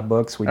read a lot of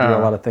books. We do a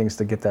lot of things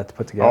to get that to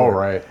put together. Oh,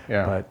 right.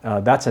 Yeah.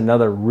 But that's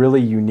another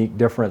really unique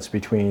difference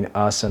between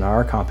us and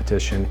our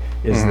competition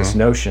is this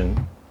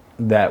notion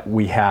that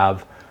we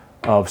have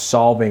of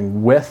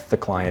solving with the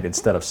client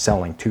instead of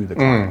selling to the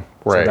client.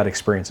 Right. So that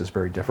experience is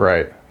very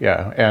different. Right.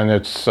 Yeah. And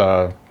it's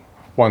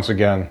once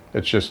again,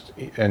 it's just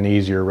an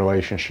easier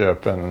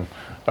relationship and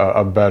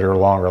a better,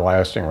 longer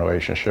lasting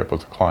relationship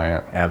with the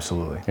client.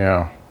 Absolutely.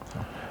 Yeah.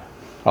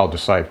 I'll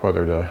decide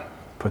whether to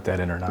put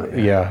that in or not.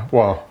 Yeah.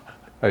 Well,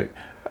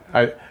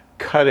 I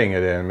cutting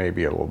it in may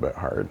be a little bit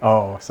hard.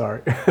 Oh,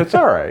 sorry. It's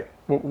all right.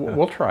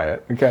 We'll try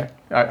it. Okay.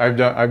 I've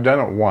done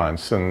it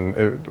once, and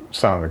it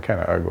sounded kind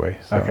of ugly.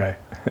 So okay.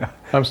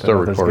 I'm still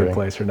recording. If that's a good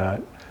place or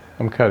not.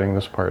 I'm cutting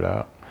this part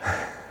out.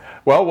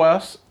 Well,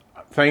 Wes,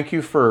 thank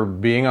you for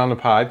being on the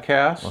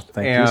podcast. Well,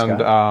 thank you,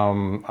 Scott.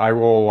 And I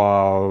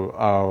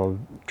will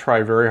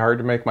try very hard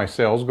to make my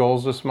sales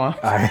goals this month.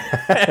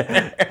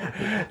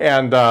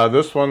 And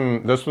this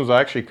one's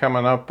actually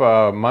coming up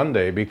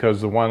Monday, because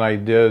the one I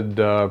did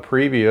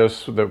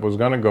previous that was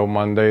going to go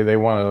Monday, they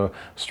want to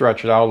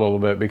stretch it out a little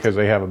bit because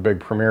they have a big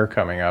premiere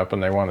coming up,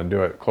 and they want to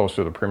do it closer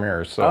to the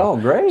premiere. So,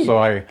 great. So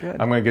I'm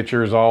going to get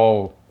yours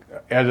all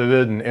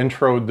edited and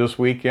introed this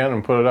weekend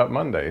and put it up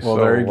Monday. Well,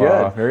 so, very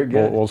good. Very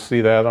good. We'll see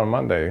that on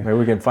Monday. Maybe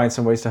we can find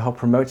some ways to help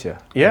promote you.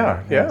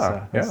 Yeah.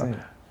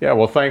 Yeah.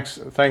 Well,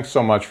 thanks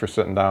so much for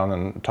sitting down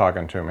and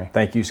talking to me.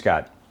 Thank you,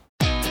 Scott.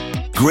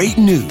 Great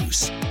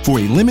news. For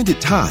a limited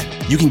time,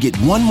 you can get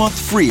 1 month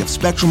free of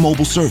Spectrum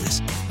Mobile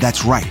service.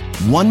 That's right,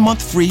 1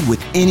 month free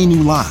with any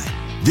new line.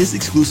 This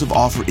exclusive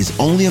offer is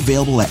only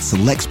available at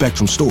select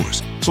Spectrum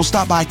stores, so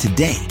stop by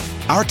today.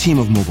 Our team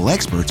of mobile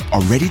experts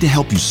are ready to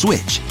help you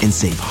switch and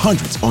save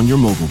hundreds on your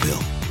mobile bill.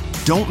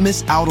 Don't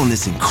miss out on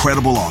this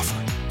incredible offer.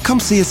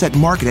 Come see us at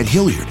Market at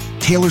Hilliard,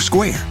 Taylor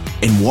Square,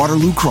 and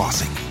Waterloo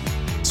Crossing.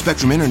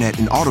 Spectrum Internet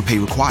and autopay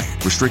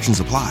required. Restrictions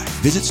apply.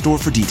 Visit store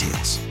for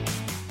details.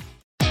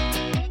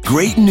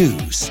 Great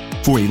news.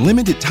 For a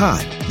limited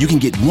time, you can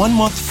get 1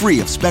 month free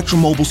of Spectrum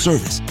Mobile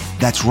service.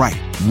 That's right,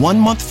 1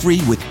 month free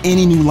with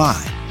any new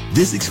line.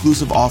 This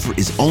exclusive offer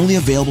is only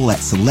available at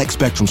select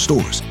Spectrum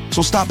stores,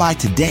 so stop by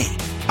today.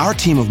 Our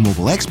team of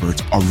mobile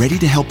experts are ready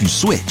to help you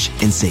switch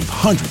and save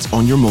hundreds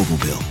on your mobile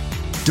bill.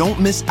 Don't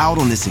miss out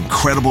on this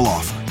incredible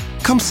offer.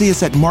 Come see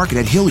us at Market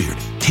at Hilliard,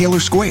 Taylor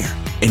Square,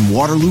 and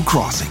Waterloo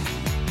Crossing.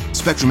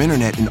 Spectrum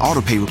Internet and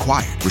autopay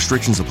required.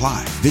 Restrictions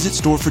apply. Visit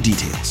store for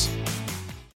details.